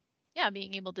 Yeah. Yeah,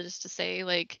 being able to just to say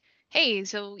like, hey,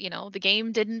 so, the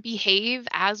game didn't behave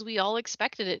as we all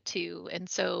expected it to. And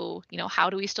so, how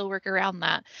do we still work around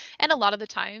that? And a lot of the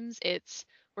times it's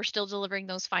we're still delivering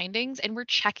those findings and we're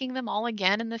checking them all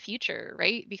again in the future,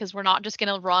 right? Because we're not just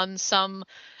going to run some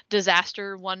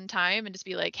disaster one time and just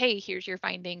be like, hey, here's your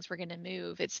findings, we're going to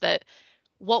move. It's that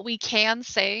what we can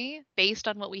say based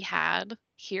on what we had,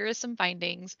 here is some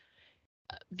findings,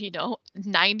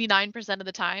 99% of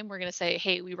the time we're going to say,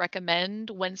 hey, we recommend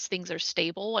once things are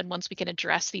stable and once we can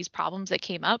address these problems that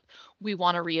came up, we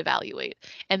want to reevaluate.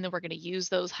 And then we're going to use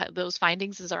those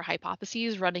findings as our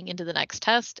hypotheses running into the next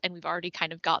test. And we've already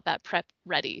kind of got that prep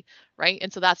ready, right?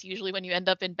 And so that's usually when you end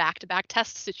up in back-to-back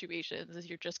test situations, is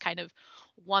you're just kind of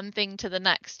one thing to the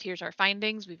next. Here's our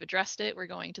findings. We've addressed it. We're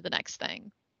going to the next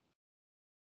thing.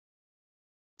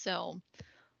 So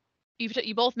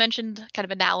you both mentioned kind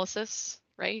of analysis,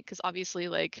 right? Because obviously,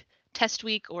 like test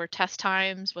week or test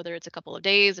times, whether it's a couple of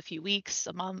days, a few weeks,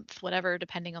 a month, whatever,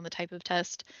 depending on the type of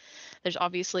test. There's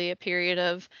obviously a period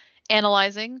of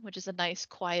analyzing, which is a nice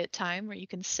quiet time where you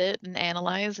can sit and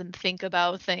analyze and think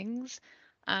about things.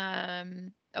 I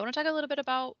want to talk a little bit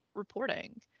about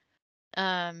reporting.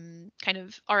 Kind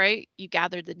of, all right, you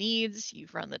gathered the needs,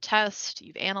 you've run the test,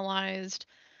 you've analyzed.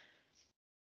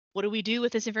 What do we do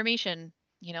with this information?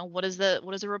 You know, what does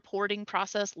a reporting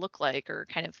process look like, or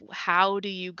kind of how do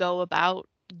you go about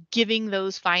giving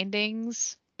those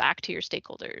findings back to your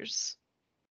stakeholders?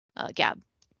 Gab,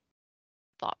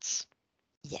 thoughts?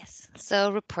 Yes.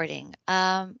 So reporting.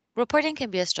 Reporting can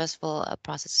be a stressful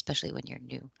process, especially when you're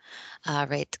new,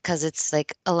 right? Because it's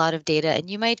like a lot of data, and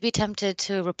you might be tempted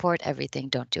to report everything.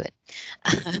 Don't do it.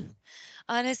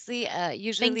 Honestly, Thank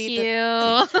usually the you.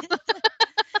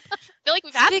 I feel like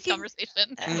we've had this speaking.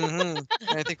 conversation.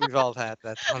 I think we've all had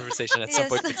that conversation at some Yes.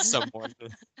 point with someone.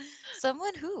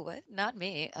 Someone who? What? Not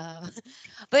me.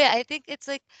 But yeah, I think it's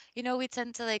like, we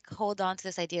tend to like hold on to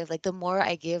this idea of like the more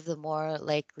I give, the more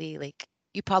likely like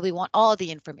you probably want all the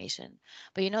information.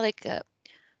 But like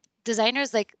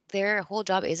designers, like their whole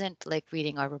job isn't like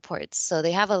reading our reports. So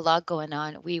they have a lot going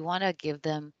on. We want to give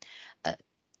them uh,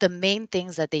 the main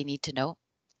things that they need to know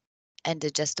and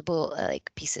digestible like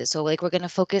pieces. So like we're going to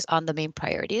focus on the main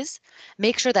priorities,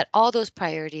 make sure that all those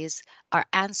priorities are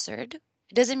answered.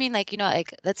 It doesn't mean like,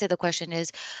 like let's say the question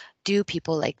is, do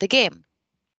people like the game?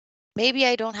 Maybe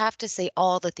I don't have to say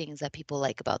all the things that people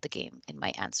like about the game in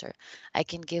my answer. I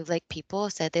can give like people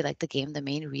said they like the game. The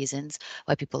main reasons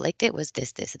why people liked it was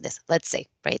this, this, and this. Let's say,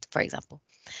 right? For example,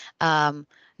 um,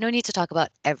 no need to talk about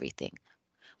everything.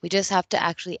 We just have to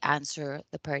actually answer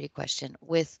the priority question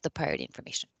with the priority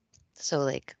information. So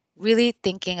like really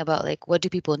thinking about like what do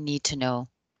people need to know,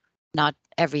 not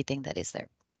everything that is there.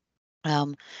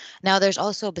 Um, Now there's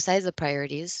also, besides the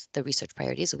priorities, the research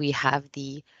priorities, we have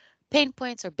the pain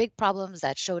points or big problems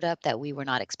that showed up that we were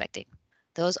not expecting.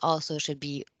 Those also should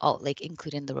be all like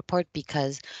included in the report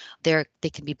because they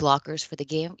can be blockers for the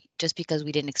game. Just because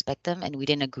we didn't expect them and we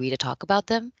didn't agree to talk about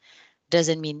them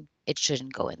doesn't mean it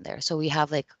shouldn't go in there. So we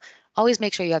have like always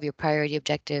make sure you have your priority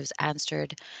objectives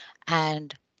answered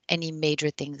and any major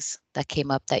things that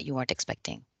came up that you weren't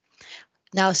expecting.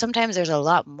 Now, sometimes there's a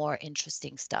lot more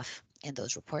interesting stuff in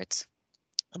those reports.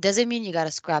 It doesn't mean you got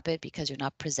to scrap it because you're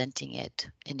not presenting it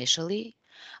initially.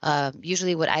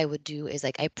 Usually what I would do is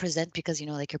like I present because,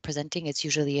 like you're presenting, it's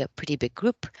usually a pretty big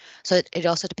group. So it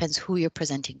also depends who you're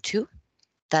presenting to.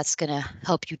 That's going to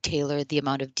help you tailor the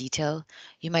amount of detail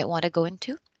you might want to go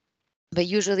into. But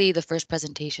usually the first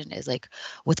presentation is like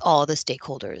with all the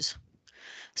stakeholders.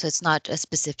 So it's not a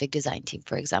specific design team,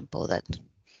 for example, that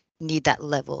need that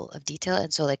level of detail.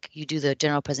 And so like you do the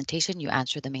general presentation, you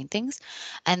answer the main things,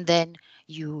 and then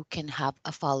you can have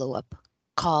a follow-up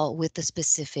call with the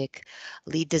specific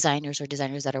lead designers or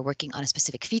designers that are working on a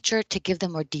specific feature to give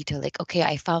them more detail. Like, okay,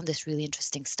 I found this really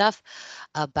interesting stuff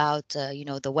about,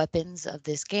 the weapons of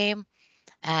this game.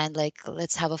 And like,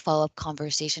 let's have a follow-up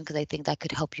conversation because I think that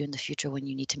could help you in the future when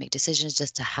you need to make decisions,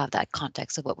 just to have that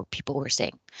context of what people were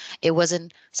saying. It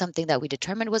wasn't something that we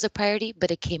determined was a priority,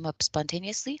 but it came up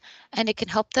spontaneously and it can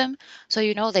help them. So,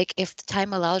 like if the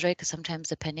time allows, right? Because sometimes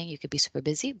depending, you could be super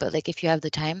busy, but like if you have the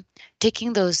time,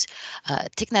 taking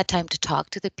that time to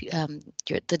talk to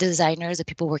the designers, the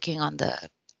people working on the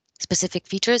specific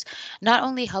features, not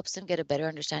only helps them get a better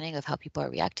understanding of how people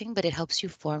are reacting, but it helps you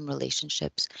form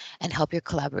relationships and help your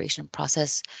collaboration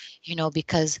process,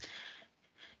 because,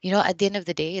 at the end of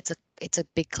the day, it's a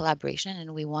big collaboration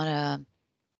and we want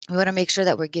to make sure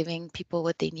that we're giving people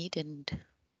what they need, and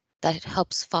that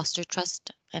helps foster trust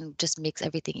and just makes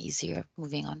everything easier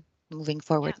moving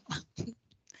forward. Yeah,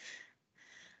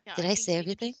 yeah. Did I I think say the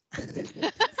everything?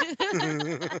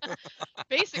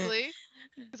 basically,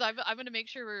 because I'm going to make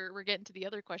sure we're getting to the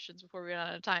other questions before we run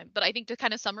out of time. But I think to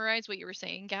kind of summarize what you were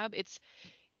saying, Gab,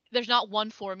 there's not one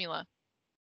formula,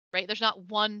 right? There's not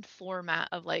one format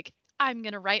of like, I'm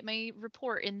going to write my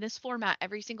report in this format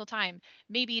every single time.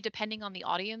 Maybe depending on the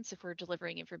audience, if we're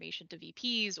delivering information to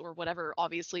VPs or whatever,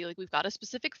 obviously, like we've got a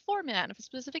specific format and a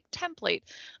specific template.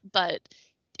 But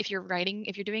if you're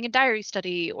doing a diary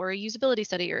study or a usability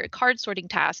study or a card sorting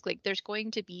task, like there's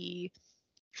going to be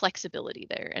flexibility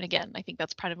there. And again, I think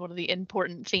that's kind of one of the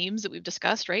important themes that we've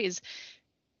discussed, right? Is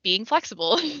being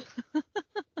flexible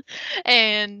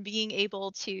and being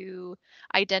able to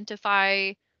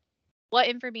identify what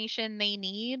information they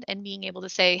need and being able to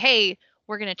say, hey,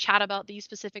 we're going to chat about these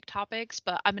specific topics,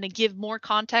 but I'm going to give more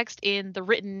context in the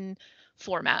written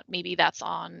format. Maybe that's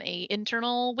on a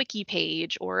internal wiki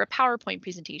page or a PowerPoint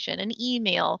presentation, an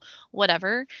email,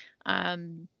 whatever.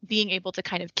 Being able to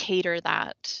kind of cater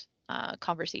that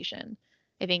conversation.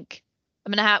 I think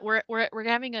I'm gonna have we're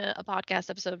having a podcast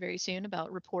episode very soon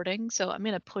about reporting, so I'm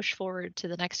gonna push forward to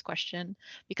the next question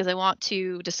because I want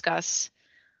to discuss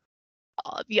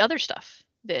the other stuff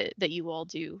that you all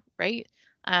do, right?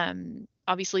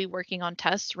 Obviously, working on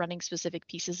tests, running specific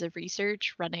pieces of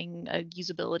research, running a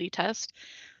usability test.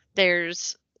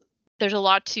 There's there's a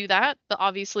lot to that, but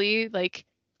obviously, like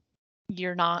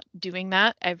you're not doing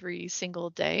that every single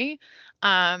day.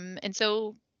 And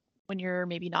so when you're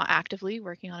maybe not actively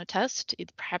working on a test,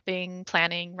 it's prepping,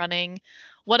 planning, running,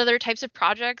 what other types of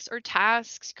projects or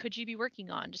tasks could you be working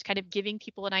on? Just kind of giving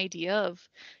people an idea of,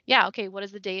 yeah, okay, what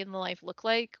does the day in the life look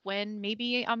like when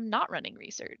maybe I'm not running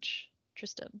research?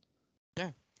 Tristan.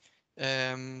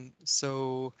 Yeah.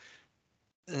 So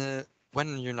uh,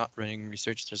 when you're not running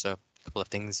research, there's a couple of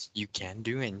things you can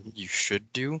do and you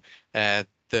should do.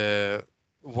 The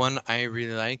one I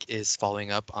really like is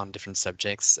following up on different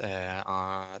subjects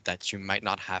that you might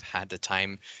not have had the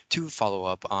time to follow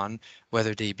up on,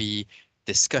 whether they be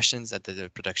discussions that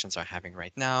the productions are having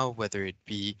right now, whether it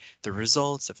be the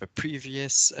results of a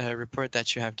previous report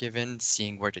that you have given,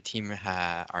 seeing where the team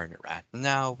are at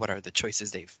now, what are the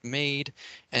choices they've made,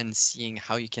 and seeing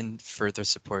how you can further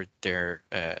support their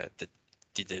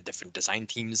the different design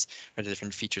teams or the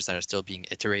different features that are still being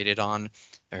iterated on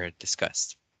or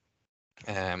discussed.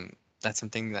 That's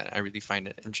something that I really find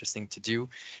it interesting to do,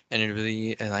 and it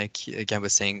really, like again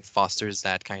was saying, fosters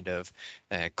that kind of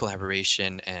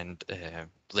collaboration and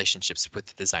relationships with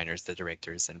the designers, the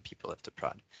directors, and people of the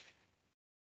prod.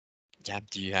 Yeah,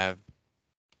 do you have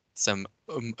some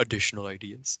additional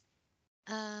ideas?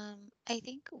 I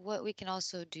think what we can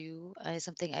also do is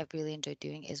something I've really enjoyed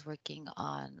doing is working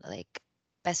on like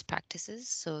best practices.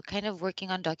 So kind of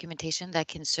working on documentation that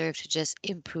can serve to just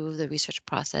improve the research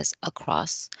process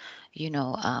across,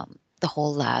 the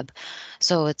whole lab.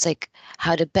 So it's like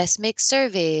how to best make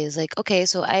surveys. Like, okay,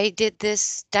 so I did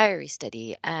this diary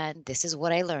study and this is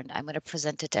what I learned. I'm going to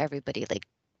present it to everybody. Like,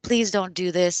 please don't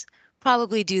do this.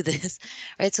 Probably do this,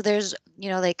 right? So there's,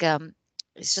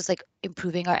 it's just like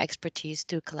improving our expertise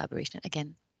through collaboration.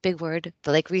 Again, big word,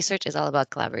 but like research is all about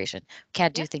collaboration.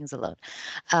 Can't do Yeah. things alone.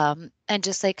 And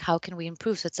just like how can we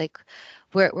improve? So it's like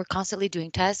we're constantly doing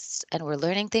tests and we're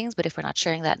learning things, but if we're not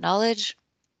sharing that knowledge,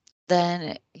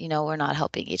 then we're not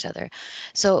helping each other.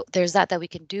 So there's that we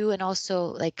can do, and also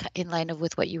like in line of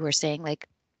with what you were saying, like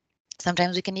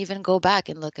sometimes we can even go back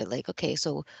and look at like, okay,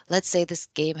 so let's say this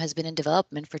game has been in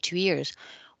development for 2 years.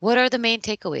 What are the main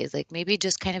takeaways? Like maybe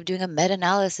just kind of doing a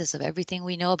meta-analysis of everything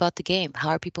we know about the game. How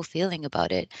are people feeling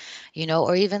about it?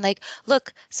 Or even like,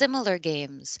 look, similar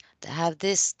games that have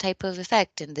this type of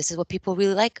effect and this is what people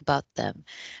really like about them,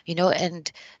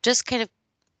 and just kind of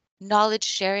knowledge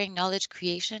sharing, knowledge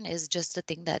creation is just a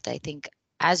thing that I think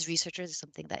as researchers is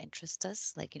something that interests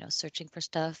us, like, searching for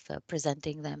stuff,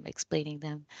 presenting them, explaining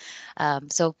them.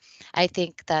 So I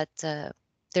think that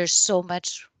there's so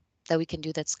much that we can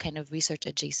do that's kind of research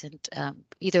adjacent,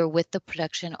 either with the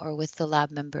production or with the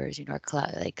lab members,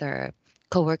 like our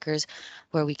coworkers,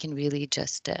 where we can really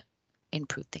just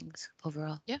improve things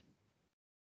overall. Yeah.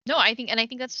 No, I think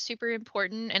that's super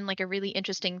important and like a really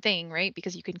interesting thing, right?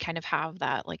 Because you can kind of have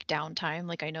that like downtime.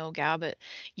 Like I know Gab,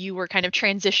 you were kind of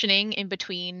transitioning in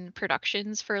between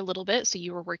productions for a little bit, so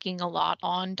you were working a lot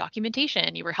on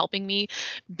documentation. You were helping me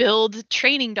build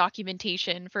training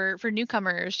documentation for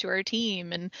newcomers to our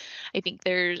team, and I think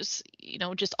there's,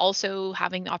 just also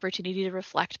having the opportunity to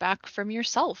reflect back from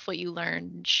yourself what you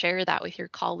learned, share that with your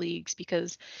colleagues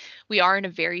because we are in a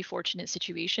very fortunate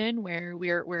situation where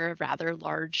we're a rather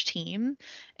large team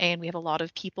and we have a lot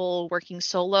of people working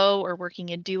solo or working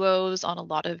in duos on a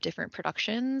lot of different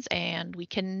productions, and we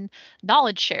can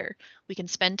knowledge share. We can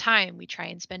spend time. We try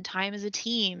and spend time as a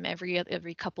team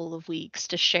every couple of weeks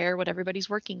to share what everybody's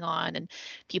working on, and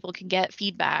people can get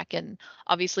feedback. And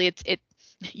obviously it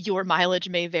your mileage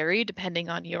may vary depending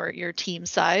on your team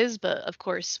size, but of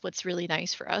course what's really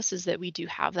nice for us is that we do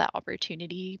have that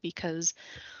opportunity because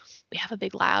we have a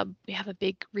big lab, we have a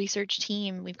big research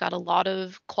team, we've got a lot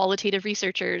of qualitative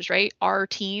researchers, right? Our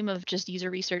team of just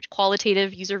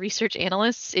qualitative user research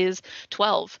analysts is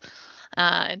 12.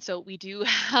 And so we do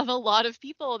have a lot of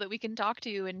people that we can talk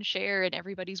to and share, and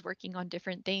everybody's working on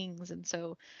different things. And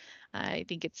so I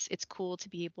think it's cool to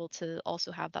be able to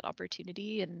also have that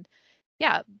opportunity and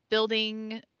yeah,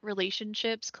 building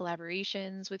relationships,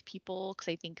 collaborations with people,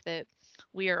 because I think that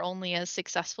we are only as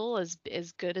successful as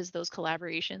good as those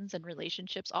collaborations and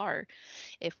relationships are.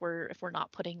 If we're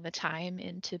not putting the time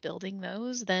into building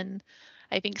those, then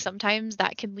I think sometimes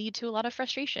that can lead to a lot of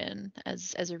frustration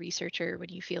as a researcher when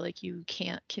you feel like you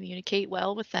can't communicate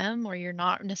well with them or you're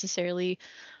not necessarily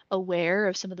aware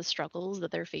of some of the struggles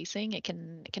that they're facing, it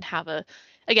can have a,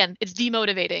 again, it's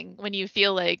demotivating when you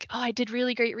feel like, oh, I did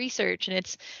really great research and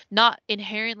it's not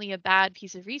inherently a bad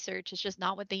piece of research, it's just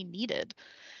not what they needed.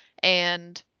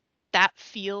 And that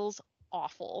feels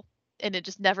awful. And it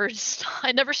just never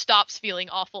it never stops feeling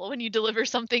awful when you deliver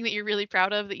something that you're really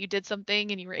proud of, that you did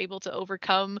something and you were able to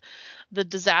overcome the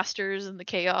disasters and the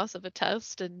chaos of a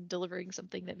test and delivering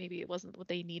something that maybe it wasn't what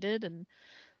they needed. And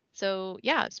so,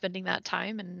 yeah, spending that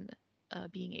time and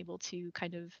being able to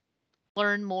kind of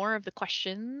learn more of the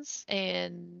questions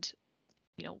and,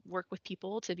 work with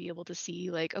people to be able to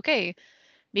see, like, okay,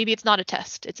 maybe it's not a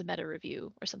test, it's a meta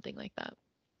review or something like that.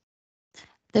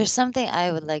 There's something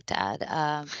I would like to add.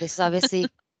 This is obviously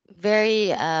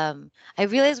very, I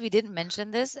realized we didn't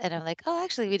mention this, and I'm like, oh,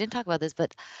 actually, we didn't talk about this,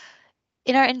 but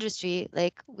in our industry,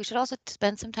 like, we should also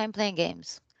spend some time playing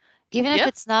games. Even if Yeah.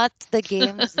 it's not the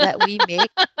games that we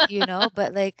make,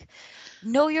 but like,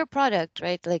 know your product,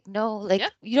 right? Like, Yeah.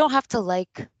 you don't have to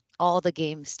like all the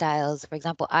game styles. For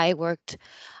example, I worked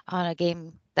on a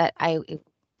game that I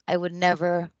would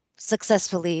never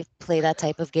successfully play that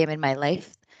type of game in my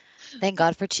life. Thank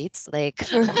God for cheats, like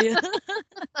for real.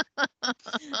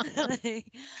 Like,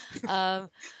 um,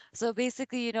 so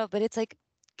basically, but it's like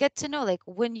get to know like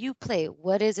when you play,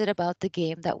 what is it about the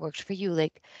game that works for you?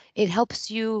 Like it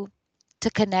helps you to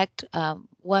connect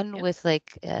one Yeah. with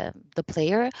like the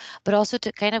player, but also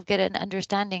to kind of get an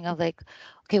understanding of like,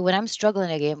 okay, when I'm struggling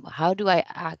in a game, how do I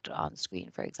act on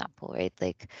screen, for example, right?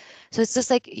 Like, so it's just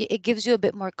like it gives you a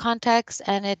bit more context,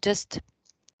 and it just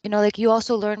like you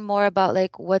also learn more about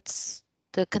like what's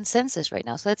the consensus right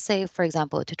now. So let's say, for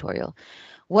example, a tutorial.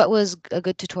 What was a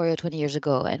good tutorial 20 years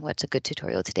ago and what's a good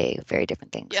tutorial today? Very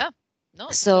different things. Yeah. No,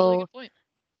 it's a totally So good point.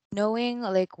 knowing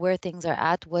like where things are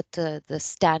at, what the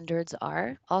standards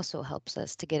are, also helps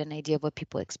us to get an idea of what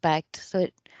people expect. So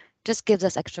it just gives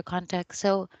us extra context.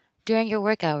 So during your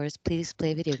work hours, please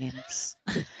play video games.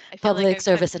 I feel like Public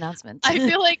service announcement. I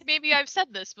feel like maybe I've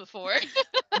said this before.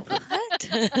 What?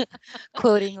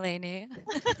 Quoting Lainey.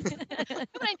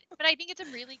 But I think it's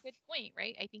a really good point,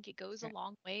 right? I think it goes a Right.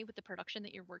 long way with the production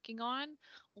that you're working on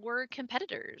or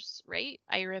competitors, right?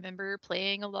 I remember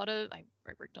playing a lot of, I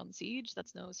worked on Siege,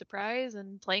 that's no surprise,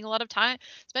 and playing a lot of time,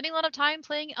 spending a lot of time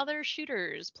playing other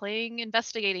shooters, playing,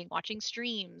 investigating, watching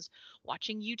streams,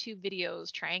 watching YouTube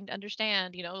videos, trying to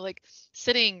understand, like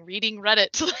sitting, reading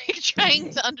Reddit, like trying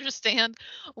to understand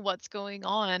what's going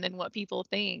on and what people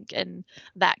think. And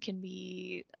that can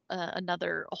be a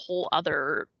whole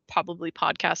other probably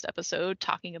podcast episode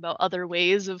talking about other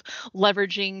ways of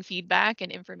leveraging feedback and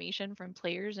information from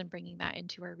players and bringing that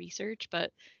into our research.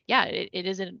 But yeah, it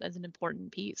is as an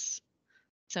important piece.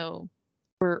 So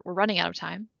we're running out of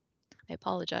time. I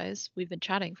apologize. We've been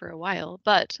chatting for a while,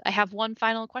 but I have one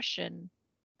final question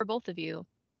for both of you.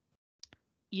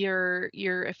 You're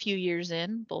a few years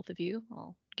in, both of you.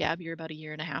 Well, Gab, you're about a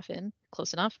year and a half in,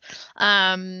 close enough.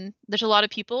 There's a lot of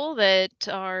people that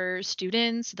are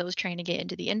students, those trying to get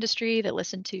into the industry that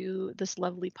listen to this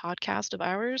lovely podcast of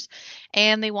ours,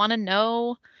 and they want to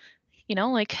know,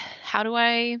 like,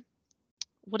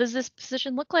 what does this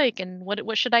position look like, and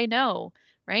what should I know,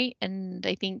 right? And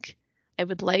I think I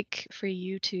would like for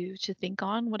you to think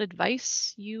on what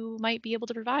advice you might be able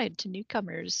to provide to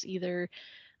newcomers, either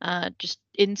just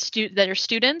that are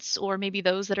students or maybe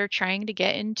those that are trying to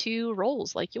get into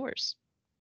roles like yours.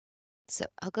 So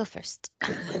I'll go first. I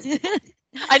know you've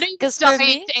been Because for dying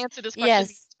me, to answer this question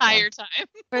the yes, entire time.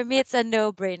 for me, it's a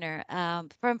no-brainer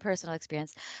from personal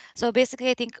experience. So basically,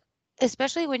 I think,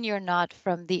 especially when you're not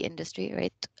from the industry,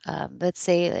 right? Let's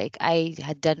say like I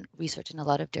had done research in a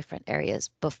lot of different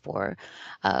areas before.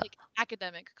 Like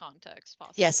academic context,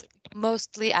 Yes, possibly.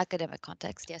 mostly academic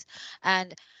context, yes.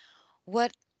 And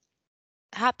what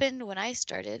happened when I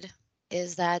started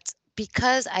is that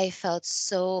because I felt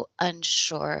so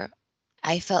unsure,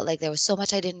 I felt like there was so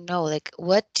much I didn't know. Like,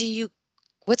 what's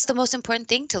the most important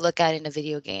thing to look at in a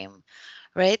video game,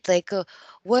 right? Like,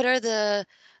 what are the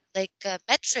like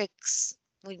metrics?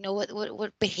 We know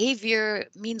what behavior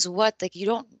means what. Like,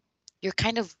 you're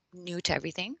kind of new to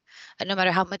everything, and no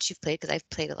matter how much you've played, because I've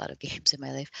played a lot of games in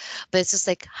my life, but it's just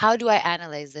like, how do I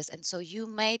analyze this? And so you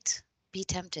might be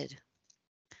tempted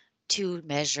to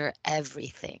measure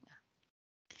everything.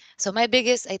 So my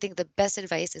biggest, I think the best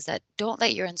advice is that don't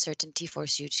let your uncertainty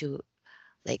force you to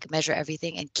like measure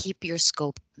everything, and keep your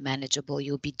scope manageable.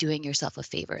 You'll be doing yourself a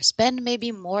favor. Spend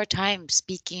maybe more time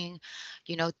speaking,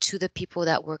 to the people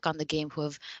that work on the game, who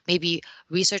have maybe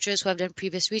researchers who have done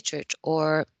previous research,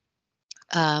 or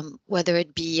whether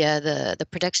it be the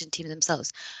production team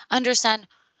themselves. Understand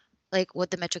like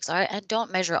what the metrics are, and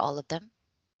don't measure all of them.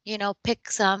 Pick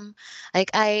some. Like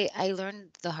I learned the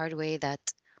hard way that,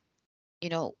 you know,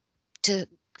 to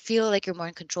feel like you're more in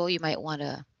control, you might want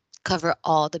to cover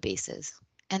all the bases.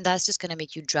 And that's just going to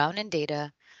make you drown in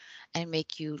data and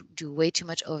make you do way too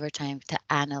much overtime to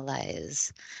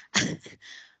analyze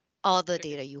all the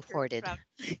data you Very hoarded. proud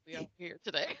we are here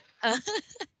today.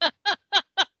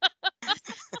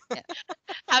 Yeah.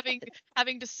 having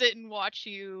having to sit and watch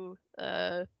you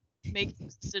make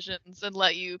these decisions and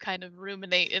let you kind of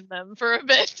ruminate in them for a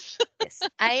bit. Yes.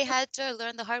 I had to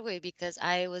learn the hard way because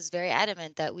I was very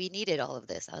adamant that we needed all of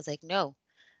this. I was like, no,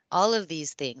 all of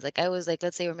these things. Like I was like,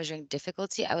 let's say we're measuring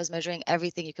difficulty. I was measuring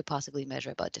everything you could possibly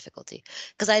measure about difficulty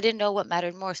because I didn't know what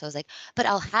mattered more. So I was like, but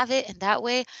I'll have it. And that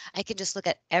way I can just look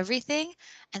at everything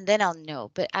and then I'll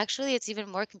know. But actually, it's even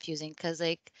more confusing because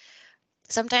like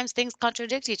sometimes things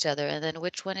contradict each other and then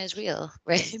which one is real,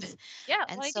 right? Yeah,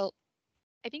 And well, so,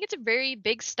 I think it's a very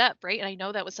big step, right? And I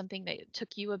know that was something that it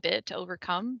took you a bit to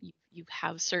overcome. You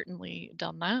have certainly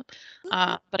done that,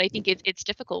 but I think it's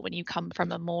difficult when you come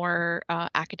from a more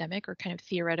academic or kind of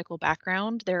theoretical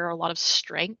background. There are a lot of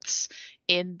strengths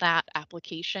in that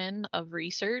application of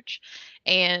research,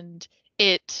 and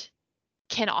it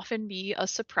can often be a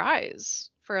surprise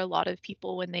for a lot of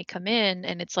people when they come in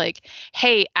and it's like,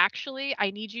 hey, actually,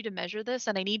 I need you to measure this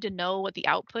and I need to know what the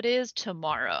output is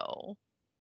tomorrow,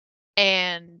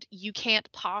 and you can't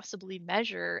possibly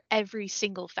measure every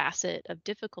single facet of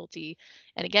difficulty.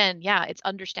 And again, yeah, it's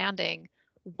understanding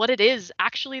what it is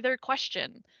actually their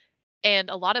question. And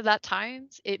a lot of that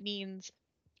times it means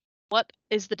what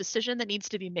is the decision that needs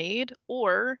to be made,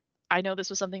 or I know this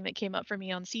was something that came up for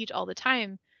me on Siege all the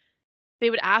time. They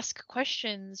would ask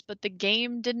questions, but the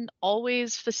game didn't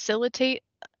always facilitate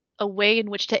a way in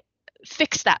which to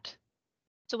fix that.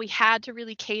 So we had to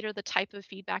really cater the type of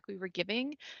feedback we were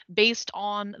giving based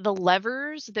on the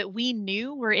levers that we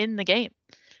knew were in the game.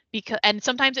 Because and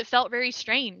sometimes it felt very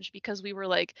strange because we were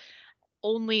like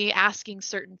only asking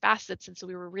certain facets, and so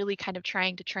we were really kind of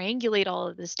trying to triangulate all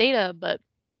of this data, but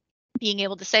being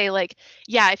able to say like,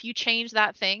 yeah, if you change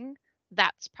that thing,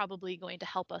 that's probably going to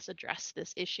help us address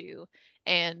this issue.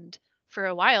 And for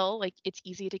a while, like it's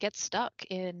easy to get stuck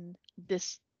in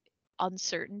this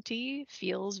uncertainty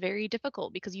feels very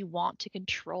difficult because you want to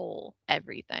control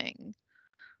everything.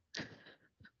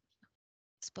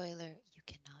 spoiler, you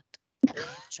cannot. I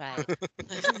have tried.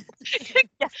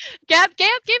 Yeah, Gab gave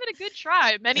it a good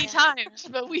try many Yeah. times,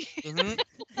 but we Hmm.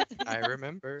 I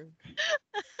remember.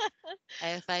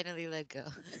 I finally let go.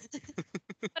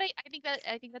 but I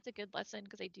think that's a good lesson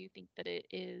because I do think that it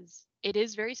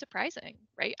is very surprising,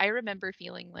 right? I remember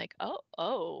feeling like,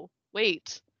 oh,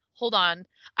 wait, hold on.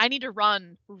 I need to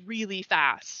run really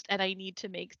fast and I need to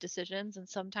make decisions, and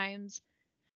sometimes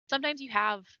you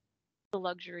have the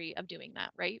luxury of doing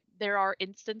that, right? There are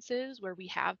instances where we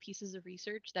have pieces of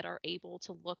research that are able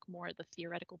to look more at the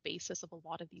theoretical basis of a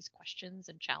lot of these questions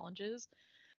and challenges.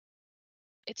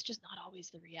 It's just not always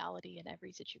the reality in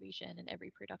every situation and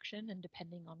every production, and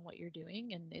depending on what you're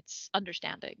doing, and it's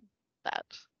understanding that.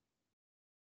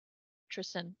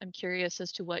 Tristan, I'm curious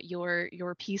as to what your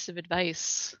piece of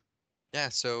advice. Yeah,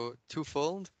 so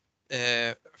twofold.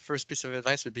 First piece of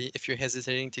advice would be if you're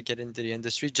hesitating to get into the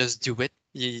industry, just do it.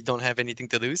 You don't have anything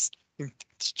to lose.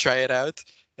 Just try it out.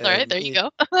 All right, Um, there you it, go.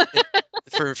 it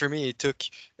for me it took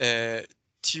uh,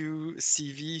 two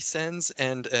CV sends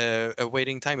and a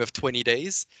waiting time of 20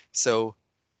 days. So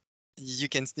you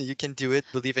can do it.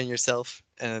 Believe in yourself,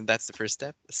 and that's the first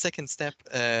step. Second step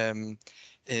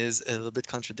is a little bit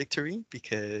contradictory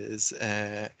because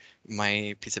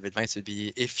my piece of advice would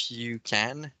be if you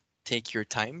can take your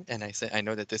time. And I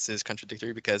know that this is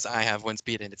contradictory because I have one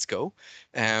speed and it's go.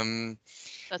 Um,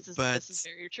 This is but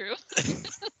very true.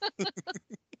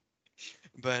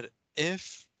 But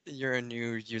if you're a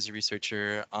new user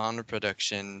researcher on a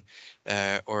production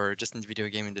or just in the video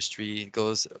game industry, it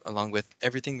goes along with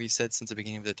everything we've said since the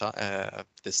beginning of the of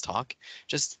this talk.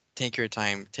 Just take your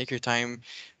time. Take your time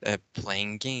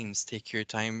playing games. Take your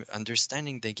time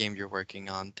understanding the game you're working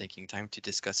on. Taking time to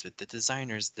discuss with the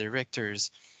designers,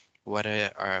 directors, what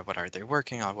are they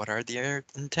working on? What are their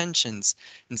intentions?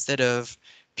 Instead of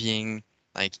being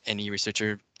like any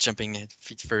researcher jumping at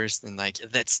feet first and like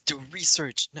let's do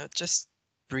research. No, just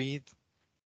breathe,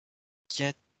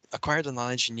 get acquire the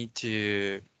knowledge you need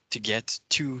to get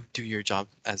to do your job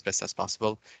as best as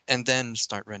possible, and then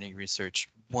start running research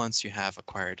once you have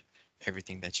acquired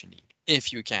everything that you need.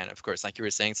 If you can, of course, like you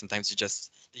were saying, sometimes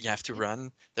you have to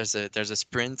run. There's a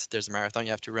sprint, there's a marathon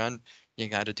you have to run. You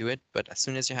got to do it, but as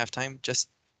soon as you have time, just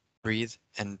breathe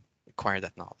and acquire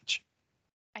that knowledge.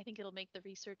 I think it'll make the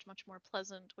research much more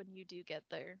pleasant when you do get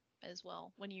there as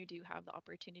well, when you do have the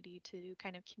opportunity to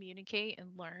kind of communicate and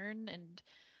learn and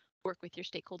work with your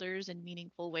stakeholders in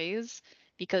meaningful ways,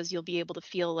 because you'll be able to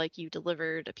feel like you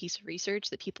delivered a piece of research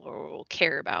that people will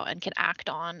care about and can act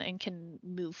on and can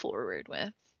move forward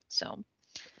with. So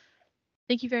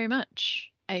thank you very much.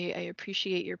 I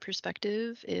appreciate your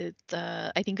perspective.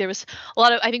 I think there was a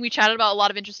lot of, I think we chatted about a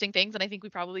lot of interesting things, and I think we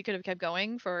probably could have kept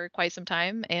going for quite some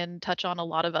time and touch on a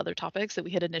lot of other topics that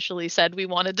we had initially said we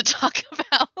wanted to talk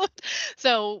about.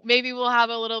 So maybe we'll have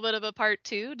a little bit of a part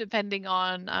two, depending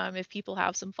on if people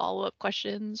have some follow-up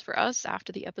questions for us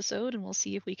after the episode, and we'll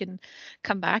see if we can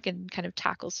come back and kind of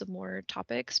tackle some more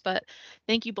topics. But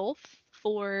thank you both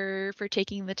for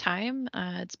taking the time.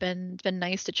 It's been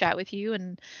nice to chat with you,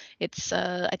 and it's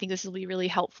I think this will be really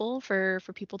helpful for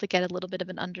people to get a little bit of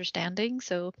an understanding.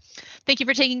 So thank you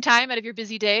for taking time out of your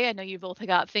busy day. I know you both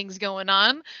got things going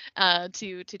on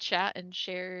to chat and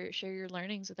share your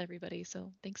learnings with everybody.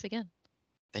 So thanks again.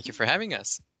 Thank you for having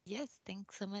us. Yes,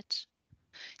 thanks so much.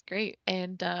 Great,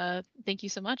 and thank you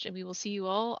so much, and we will see you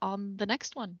all on the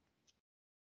next one.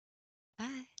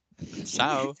 Bye.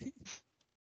 Ciao.